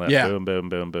monsters right and left. Yeah. Boom, boom,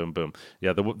 boom, boom, boom.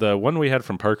 Yeah, the one we had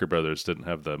from Parker Brothers didn't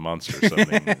have the monster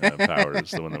summoning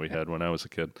powers, the one that we had when I was a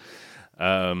kid.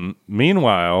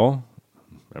 Meanwhile,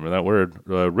 remember that word,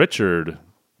 Richard,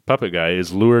 puppet guy,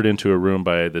 is lured into a room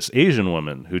by this Asian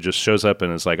woman who just shows up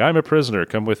and is like, "I'm a prisoner,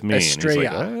 come with me." Estrella.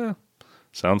 And he's like,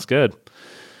 sounds good.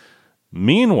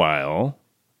 Meanwhile,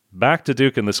 back to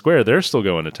Duke and the Square, they're still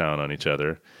going to town on each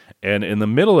other. And in the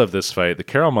middle of this fight, the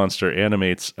Carol monster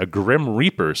animates a Grim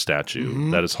Reaper statue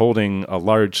that is holding a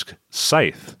large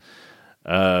scythe.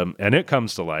 And it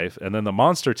comes to life. And then the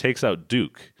monster takes out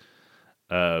Duke.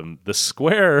 The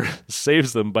Square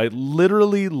saves them by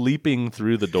literally leaping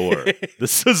through the door.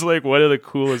 This is like one of the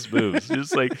coolest moves. He's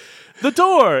just like, "The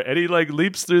door!" And he like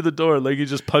leaps through the door. Like he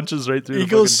just punches right through the fucking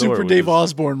door. He goes Super Dave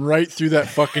Osborne right through that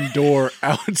fucking door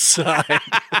outside.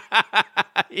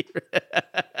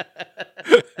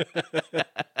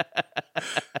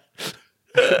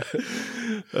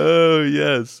 Oh,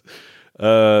 yes.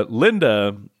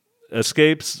 Linda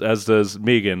escapes, as does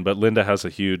Megan, but Linda has a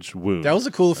huge wound. That was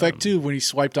a cool effect, too, when he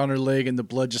swiped on her leg and the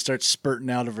blood just starts spurting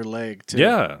out of her leg, too.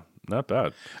 Yeah, not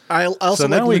bad. I also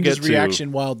now like we Linda's get to-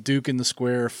 reaction while Duke and the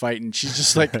Square are fighting. She's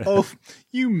just like, "Oh,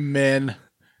 you men."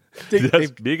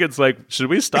 Yes, Megan's like, "Should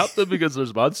we stop them because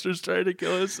there's monsters trying to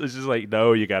kill us?" And she's like,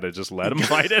 "No, you got to just let them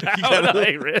fight it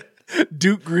out."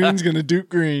 Duke Green's going to Duke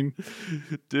Green.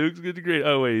 Duke's good to great.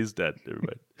 Oh, wait, he's dead. Never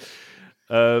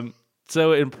mind.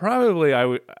 So, and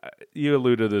probably you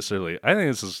alluded to this earlier. I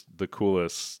think this is the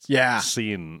coolest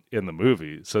scene in the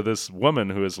movie. So this woman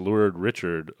who has lured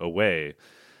Richard away,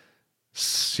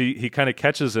 he kind of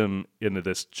catches him into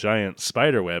this giant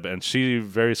spider web, and she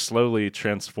very slowly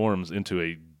transforms into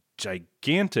a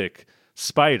gigantic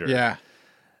spider. Yeah.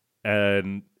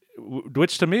 And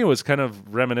which to me was kind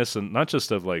of reminiscent, not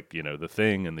just of like, The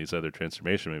Thing and these other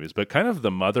transformation movies, but kind of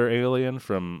the mother alien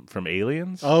from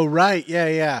Aliens. Oh, right.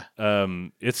 Yeah.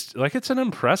 It's like, it's an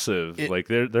impressive, like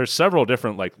there's several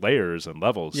different like layers and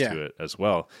levels to it as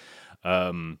well.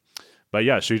 But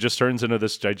yeah, she just turns into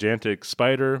this gigantic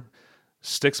spider,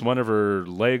 sticks one of her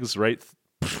legs right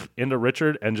into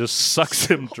Richard and just sucks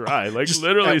him dry. Like Just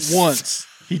literally at once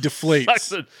he deflates.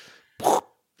 sucks it.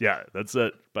 Yeah, that's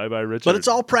it. Bye-bye, Richard. But it's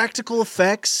all practical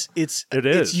effects. It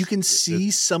is. You can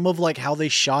see some of like how they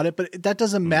shot it, but that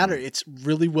doesn't matter. It's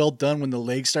really well done when the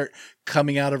legs start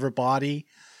coming out of her body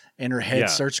and her head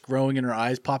starts growing and her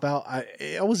eyes pop out. I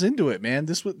was into it, man.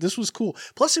 This was cool.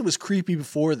 Plus, it was creepy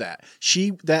before that.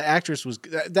 That actress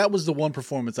that was the one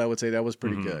performance I would say that was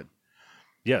pretty good.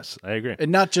 Yes, I agree.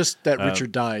 And not just that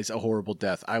Richard dies a horrible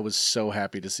death. I was so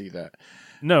happy to see that.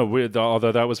 No,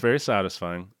 although that was very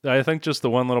satisfying. I think just the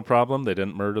one little problem, they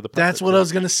didn't murder the puppet. That's what I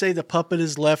was going to say. The puppet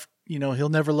is left, he'll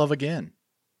never love again.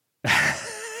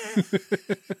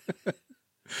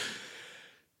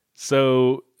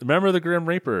 So, remember the Grim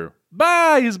Reaper?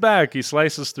 Bye! He's back. He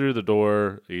slices through the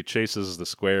door. He chases the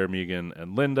Square, Megan,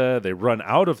 and Linda. They run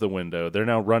out of the window. They're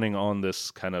now running on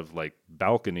this kind of like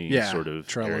balcony sort of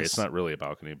trellis. area. It's not really a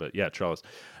balcony, but yeah, trellis.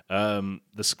 The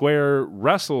Square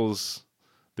wrestles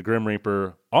the Grim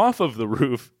Reaper off of the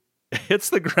roof, hits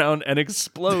the ground, and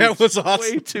explodes. That was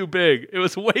awesome. Way too big. It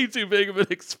was way too big of an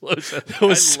explosion. That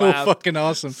was so fucking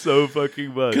awesome. So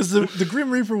fucking much. Because the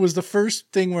Grim Reaper was the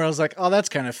first thing where I was like, oh, that's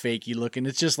kind of fakey looking.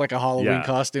 It's just like a Halloween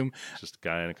costume. Just a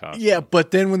guy in a costume. Yeah,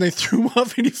 but then when they threw him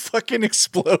off and he fucking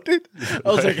exploded, I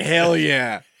was like, hell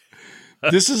yeah.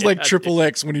 This is like Triple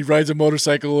X when he rides a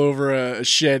motorcycle over a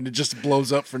shed and it just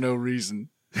blows up for no reason.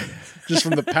 Just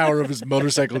from the power of his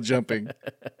motorcycle jumping.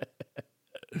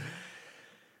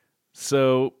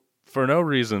 So For no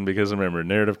reason, because remember,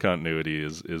 narrative continuity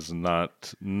is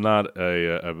not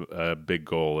a big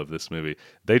goal of this movie.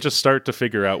 They just start to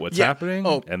figure out what's happening,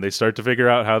 and they start to figure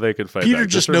out how they could fight Peter back.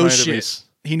 just knows shit.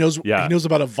 He knows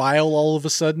about a vial all of a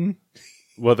sudden.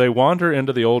 Well, they wander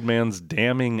into the old man's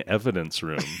damning evidence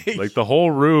room. Like, the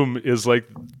whole room is like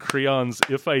Creon's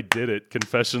 "If I Did It"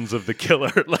 confessions of the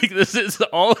killer. Like, this is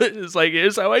all it is. Like,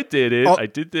 here's how I did it. I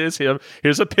did this.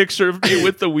 Here's a picture of me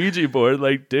with the Ouija board.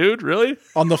 Like, dude, really?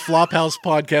 On the Flophouse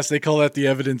podcast, they call that the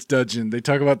evidence dungeon. They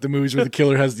talk about the movies where the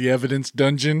killer has the evidence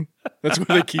dungeon. That's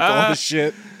where they keep all the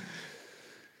shit.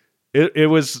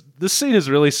 This scene is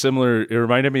really similar. It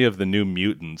reminded me of the New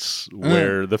Mutants,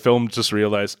 where the film just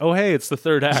realized, oh, hey, it's the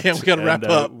third act. Yeah, we got to wrap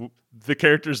up. The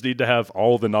characters need to have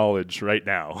all the knowledge right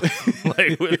now.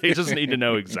 Like, they just need to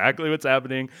know exactly what's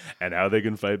happening and how they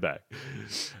can fight back.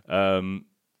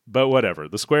 But whatever.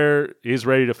 The Square, he's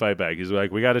ready to fight back. He's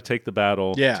like, we got to take the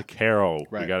battle to Carol.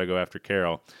 Right. We got to go after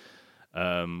Carol.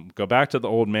 Go back to the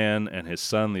old man and his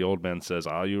son. The old man says,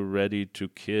 "Are you ready to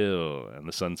kill?" And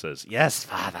the son says, "Yes,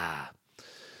 father."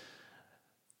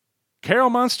 Carol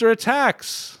monster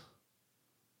attacks.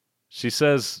 She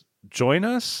says, "Join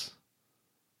us."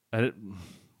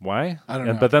 Why? I don't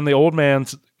know. But then the old man,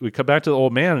 we come back to the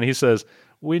old man and he says,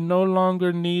 "We no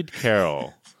longer need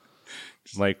Carol."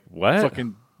 Like, what?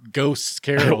 Fucking ghosts,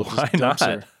 Carol. Why not?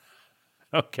 I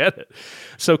don't get it.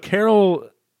 So Carol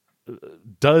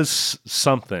does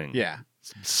something. Yeah.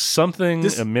 Something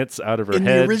emits out of her head. In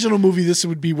the original movie, this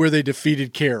would be where they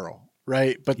defeated Carol,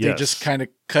 right? But they just kind of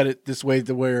cut it this way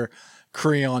to where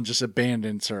Creon just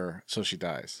abandons her, so she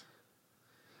dies.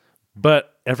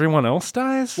 But everyone else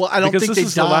dies? Well, I don't think this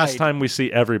is the last time we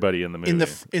see everybody in the movie.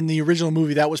 In the original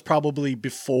movie, that was probably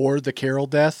before the Carol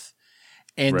death.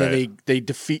 And then they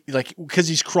defeat, like, because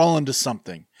he's crawling to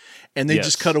something. And they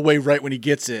just cut away right when he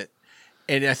gets it.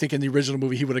 And I think in the original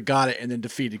movie, he would have got it and then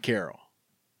defeated Carol.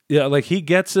 Yeah, like he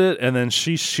gets it, and then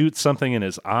she shoots something in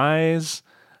his eyes.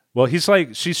 Well,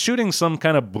 she's shooting some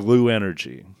kind of blue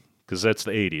energy, because that's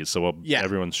the 80s, so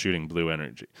everyone's shooting blue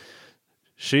energy.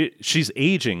 She's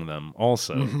aging them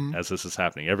also as this is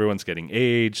happening. Everyone's getting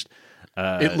aged.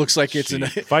 It looks like it's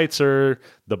fights her.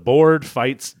 The board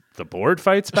fights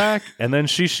back, and then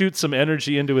she shoots some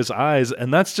energy into his eyes,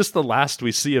 and that's just the last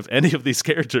we see of any of these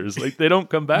characters. Like, they don't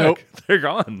come back. Nope. They're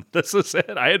gone. This is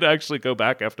it. I had to actually go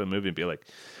back after the movie and be like,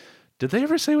 did they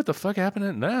ever say what the fuck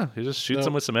happened? No, he just shoots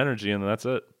them with some energy, and that's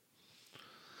it.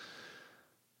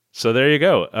 So there you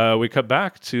go. We cut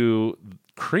back to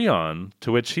Creon,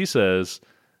 to which he says,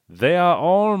 "They are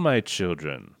all my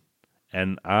children,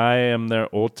 and I am their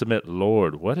ultimate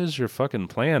lord." What is your fucking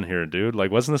plan here, dude? Like,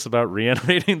 wasn't this about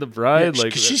reanimating the bride? Yeah,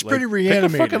 she's pretty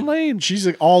reanimated. Pick a fucking lane. She's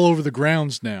like all over the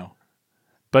grounds now.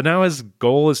 But now his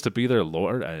goal is to be their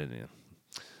lord.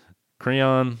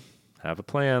 Creon, have a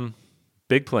plan.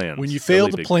 Big plans. When you fail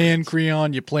to plan,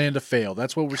 Creon, you plan to fail.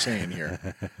 That's what we're saying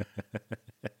here.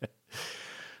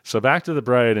 So back to the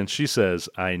bride, and she says,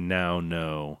 "I now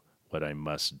know what I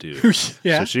must do."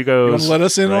 Yeah. So she goes, you want to let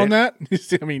us in on that?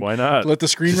 I mean, why not? Let the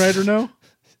screenwriter know?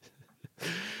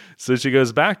 So she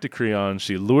goes back to Creon.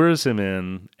 She lures him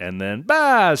in, and then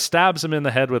stabs him in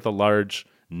the head with a large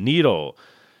needle.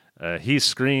 He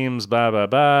screams, "Bah, bah,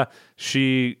 bah."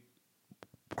 She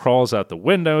crawls out the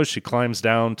window. She climbs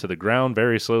down to the ground,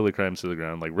 very slowly climbs to the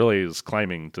ground, like really is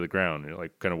climbing to the ground. You're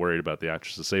like kind of worried about the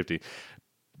actress's safety.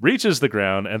 Reaches the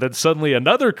ground, and then suddenly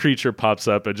another creature pops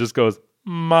up and just goes,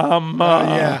 "Mama."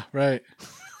 Yeah, right.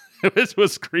 It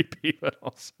was creepy, but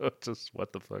also just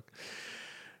what the fuck.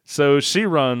 So she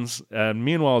runs, and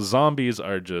meanwhile, zombies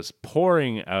are just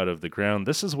pouring out of the ground.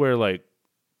 This is where, like,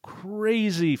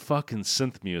 crazy fucking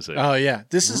synth music. Oh yeah,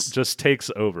 this is just takes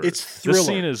over. It's Thriller.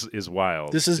 This scene is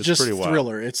wild. This is it's just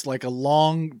Thriller. Wild. It's like a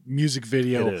long music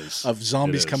video of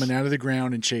zombies coming out of the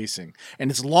ground and chasing, and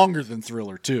it's longer than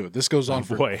Thriller too. This goes on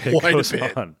for quite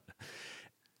a bit,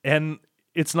 and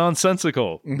it's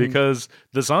nonsensical because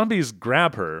the zombies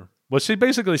grab her. Well, she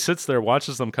basically sits there,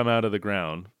 watches them come out of the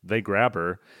ground. They grab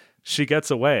her. She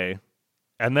gets away.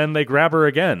 And then they grab her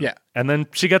again. Yeah. And then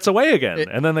she gets away again.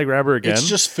 And then they grab her again. It's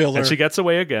just filler. And she gets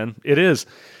away again. It is.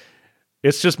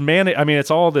 It's just I mean,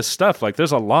 it's all this stuff. Like,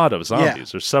 there's a lot of zombies. Yeah.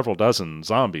 There's several dozen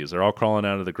zombies. They're all crawling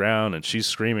out of the ground, and she's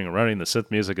screaming and running. The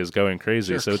synth music is going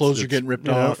crazy. Their clothes are getting ripped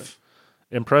off.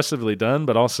 Impressively done,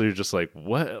 but also you're just like,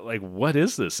 what? Like, what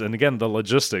is this? And again, the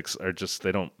logistics are just,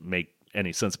 they don't make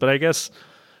any sense. But I guess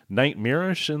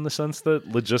nightmarish in the sense that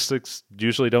logistics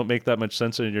usually don't make that much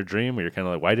sense in your dream, where you're kind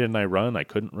of like, why didn't I run? I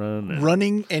couldn't run.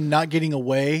 Running and not getting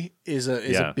away is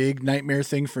a big nightmare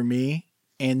thing for me.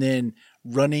 And then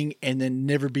running and then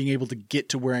never being able to get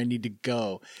to where I need to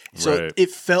go. So Right. it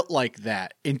felt like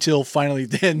that until finally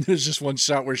then there's just one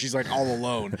shot where she's like all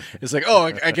alone. It's like,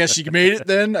 oh, I guess she made it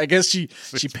then. I guess she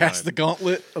passed the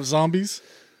gauntlet of zombies.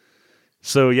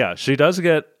 So yeah, she does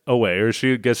get away, or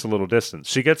she gets a little distance.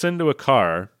 She gets into a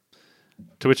car,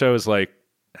 to which I was like,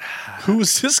 Who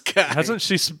is this guy? hasn't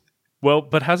she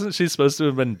supposed to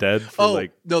have been dead for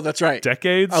like no, that's right.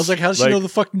 decades? I was like, how does she know to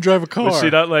fucking drive a car? Was she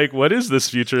not like, what is this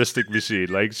futuristic machine?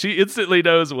 Like, she instantly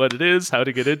knows what it is, how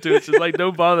to get into it. She's like,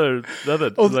 no bother,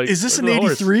 nothing. Oh, like, is this an where's the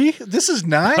horse? 83? This is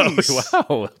nice. Oh,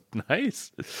 wow,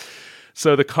 nice.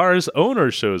 So the car's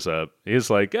owner shows up. He's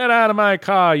like, get out of my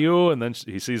car, you. And then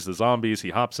he sees the zombies. He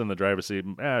hops in the driver's seat.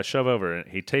 Shove over. And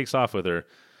he takes off with her.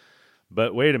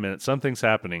 But wait a minute. Something's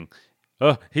happening.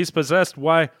 Oh, he's possessed.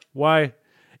 Why?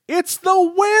 It's the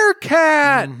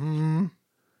werecat. Mm-hmm.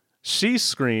 She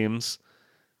screams.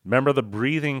 Remember the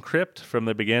breathing crypt from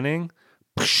the beginning?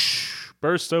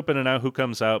 Bursts open, and now who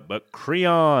comes out but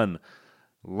Creon,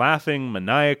 laughing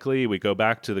maniacally. We go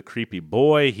back to the creepy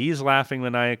boy. He's laughing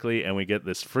maniacally, and we get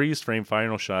this freeze frame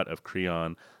final shot of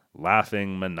Creon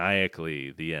laughing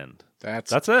maniacally. The end.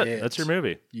 That's it. That's your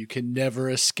movie. You can never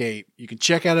escape. You can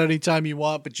check out anytime you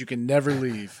want, but you can never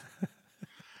leave.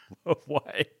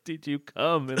 Why did you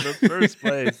come in the first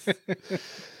place?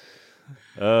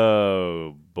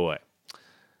 Oh, boy.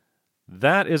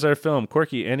 That is our film.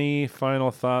 Corky, any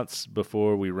final thoughts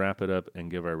before we wrap it up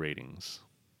and give our ratings?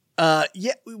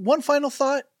 Yeah, one final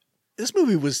thought. This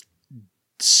movie was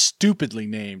stupidly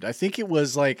named. I think it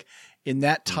was like in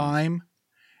that time,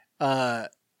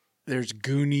 there's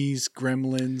Goonies,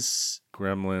 Gremlins,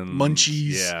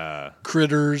 Munchies, yeah,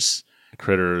 Critters.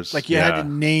 Like you had to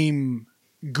name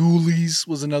Ghoulies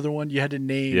was another one. You had to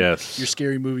name your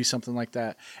scary movie something like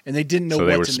that, and they didn't know so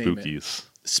what they were to spookies. name it.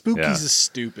 Spookies is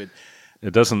stupid.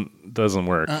 It doesn't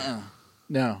work.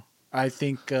 No, I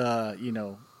think a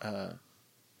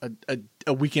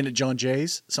Weekend at John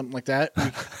Jay's, something like that.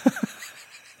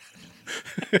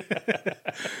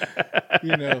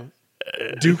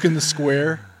 Duke in the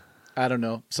Square. I don't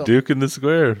know. Duke in the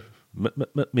Square.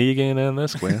 Me again in the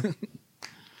square.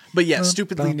 But yeah,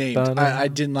 stupidly named. I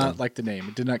did not like the name.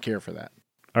 I did not care for that.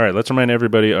 All right, let's remind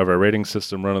everybody of our rating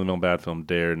system: run-of-the-mill bad film,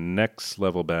 Dare; next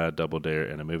level bad, Double Dare;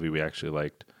 and a movie we actually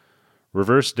liked,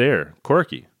 Reverse Dare.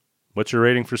 Corky, what's your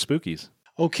rating for Spookies?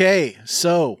 Okay,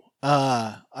 so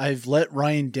I've let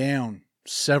Ryan down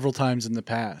several times in the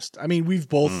past. I mean, we've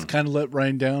both kind of let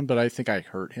Ryan down, but I think I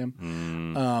hurt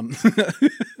him.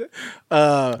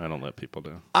 I don't let people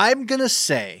down. I'm gonna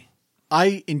say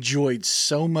I enjoyed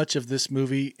so much of this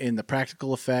movie in the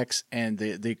practical effects and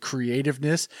the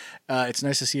creativeness. It's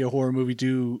nice to see a horror movie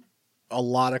do a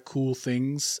lot of cool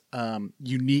things,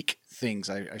 unique things,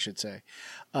 I should say.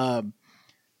 But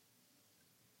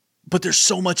there's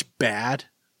so much bad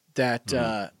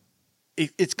that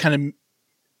it's kind of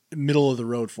middle of the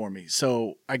road for me.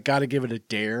 So I got to give it a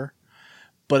dare.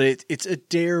 But it's a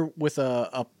dare with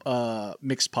a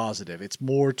mixed positive. It's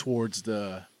more towards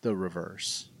the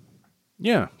reverse.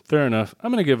 Yeah, fair enough.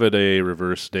 I'm going to give it a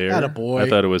reverse dare. Attaboy. I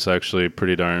thought it was actually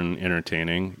pretty darn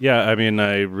entertaining. Yeah, I mean,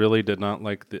 I really did not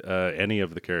like any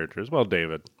of the characters. Well,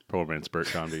 David, poor man's Bert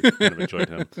Convy, kind of enjoyed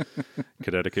him.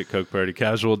 Connecticut Coke Party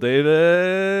Casual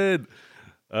David.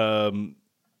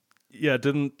 Yeah,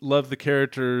 didn't love the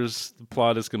characters. The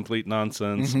plot is complete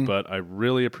nonsense, but I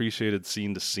really appreciated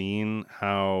scene to scene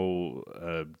how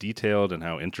detailed and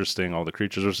how interesting all the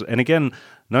creatures are. And again,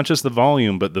 not just the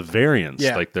volume, but the variance.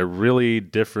 Yeah. Like they're really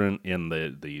different in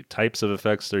the types of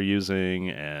effects they're using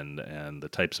and the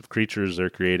types of creatures they're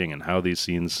creating and how these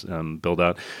scenes build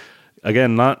out.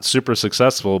 Again, not super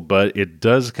successful, but it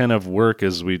does kind of work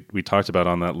as we talked about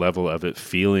on that level of it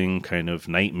feeling kind of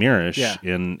nightmarish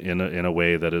in a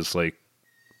way that is like,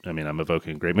 I mean, I'm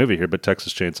evoking a great movie here, but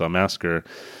Texas Chainsaw Massacre,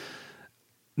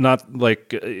 not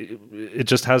like it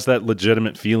just has that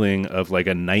legitimate feeling of like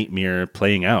a nightmare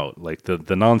playing out. Like the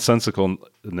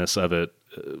nonsensicalness of it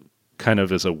kind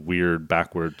of is a weird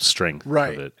backward strength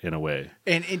of it in a way.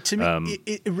 And to me,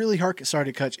 it really harkens. Sorry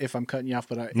to cut if I'm cutting you off,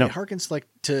 but it harkens like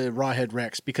to Rawhead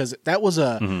Rex because that was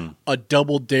a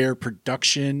Double Dare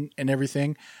production and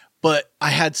everything. But I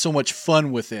had so much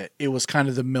fun with it. It was kind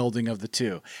of the melding of the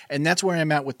two, and that's where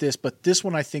I'm at with this. But this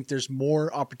one, I think there's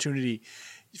more opportunity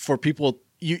for people.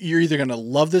 You're either going to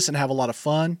love this and have a lot of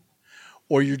fun,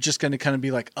 or you're just going to kind of be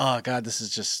like, oh, God, this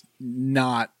is just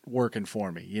not working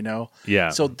for me, you know? Yeah,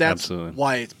 so that's absolutely.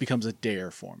 why it becomes a dare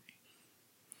for me.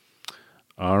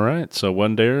 All right. So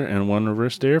one dare and one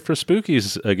reverse dare for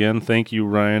Spookies. Again, thank you,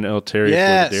 Ryan L. Terry, for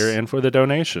the dare and for the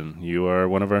donation. You are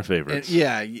one of our favorites.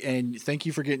 And thank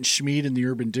you for getting Schmeed in the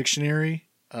Urban Dictionary.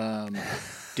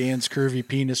 Dan's curvy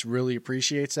penis really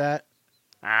appreciates that.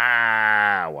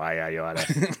 Why are you on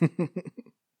it?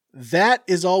 That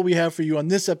is all we have for you on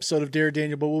this episode of Dare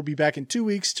Daniel, but we'll be back in 2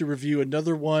 weeks to review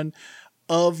another one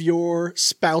of your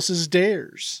spouse's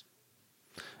dares.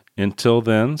 Until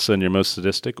then, send your most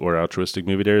sadistic or altruistic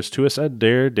movie dares to us at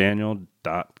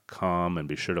daredaniel.com, and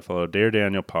be sure to follow Dare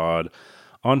Daniel Pod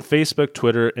on Facebook,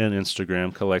 Twitter, and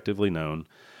Instagram, collectively known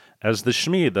as the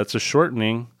Schmeed. That's a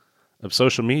shortening of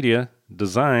social media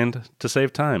designed to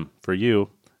save time for you,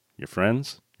 your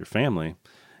friends, your family,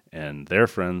 and their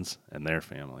friends and their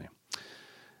family.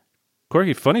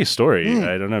 Corky, funny story.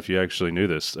 I don't know if you actually knew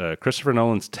this. Christopher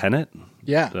Nolan's Tenet,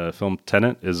 the film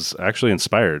Tenet, is actually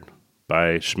inspired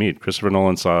by Schmeed. Christopher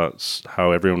Nolan saw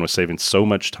how everyone was saving so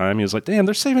much time. He was like, damn,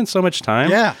 they're saving so much time.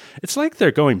 Yeah. It's like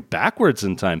they're going backwards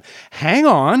in time. Hang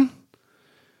on.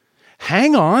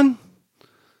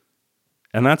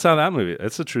 And that's how that movie,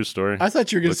 it's a true story. I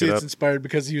thought you were going to say Look it it's up. inspired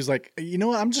because he was like, you know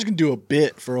what? I'm just going to do a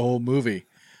bit for a whole movie.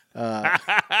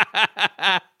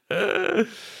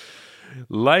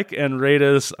 Like and rate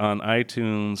us on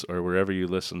iTunes or wherever you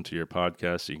listen to your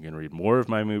podcast. You can read more of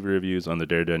my movie reviews on the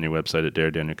Dare Daniel website at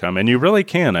daredaniel.com. And you really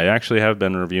can. I actually have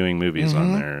been reviewing movies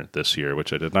on there this year,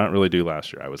 which I did not really do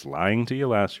last year. I was lying to you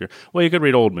last year. Well, you could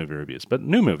read old movie reviews, but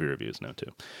new movie reviews now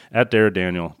too at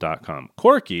daredaniel.com.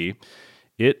 Corky,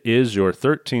 it is your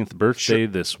 13th birthday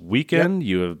this weekend. Yep.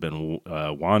 You have been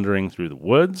wandering through the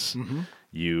woods.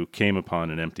 You came upon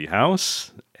an empty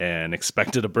house and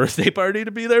expected a birthday party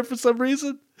to be there for some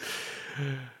reason.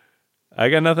 I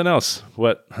got nothing else.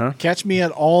 What, huh? Catch me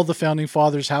at all the Founding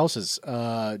Fathers' houses.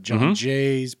 John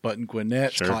Jay's, Button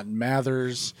Gwinnett's, Cotton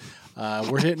Mather's.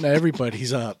 We're hitting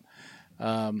everybody's up.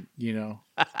 You know.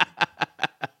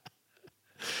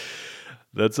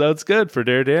 That sounds good. For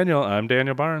Dare Daniel, I'm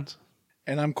Daniel Barnes.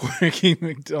 And I'm Corky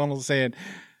McDonald saying,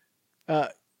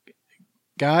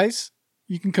 guys,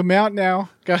 you can come out now.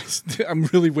 Guys, I'm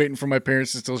really waiting for my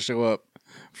parents to still show up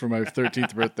for my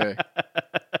 13th birthday.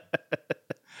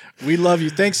 We love you.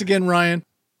 Thanks again, Ryan.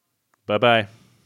 Bye-bye.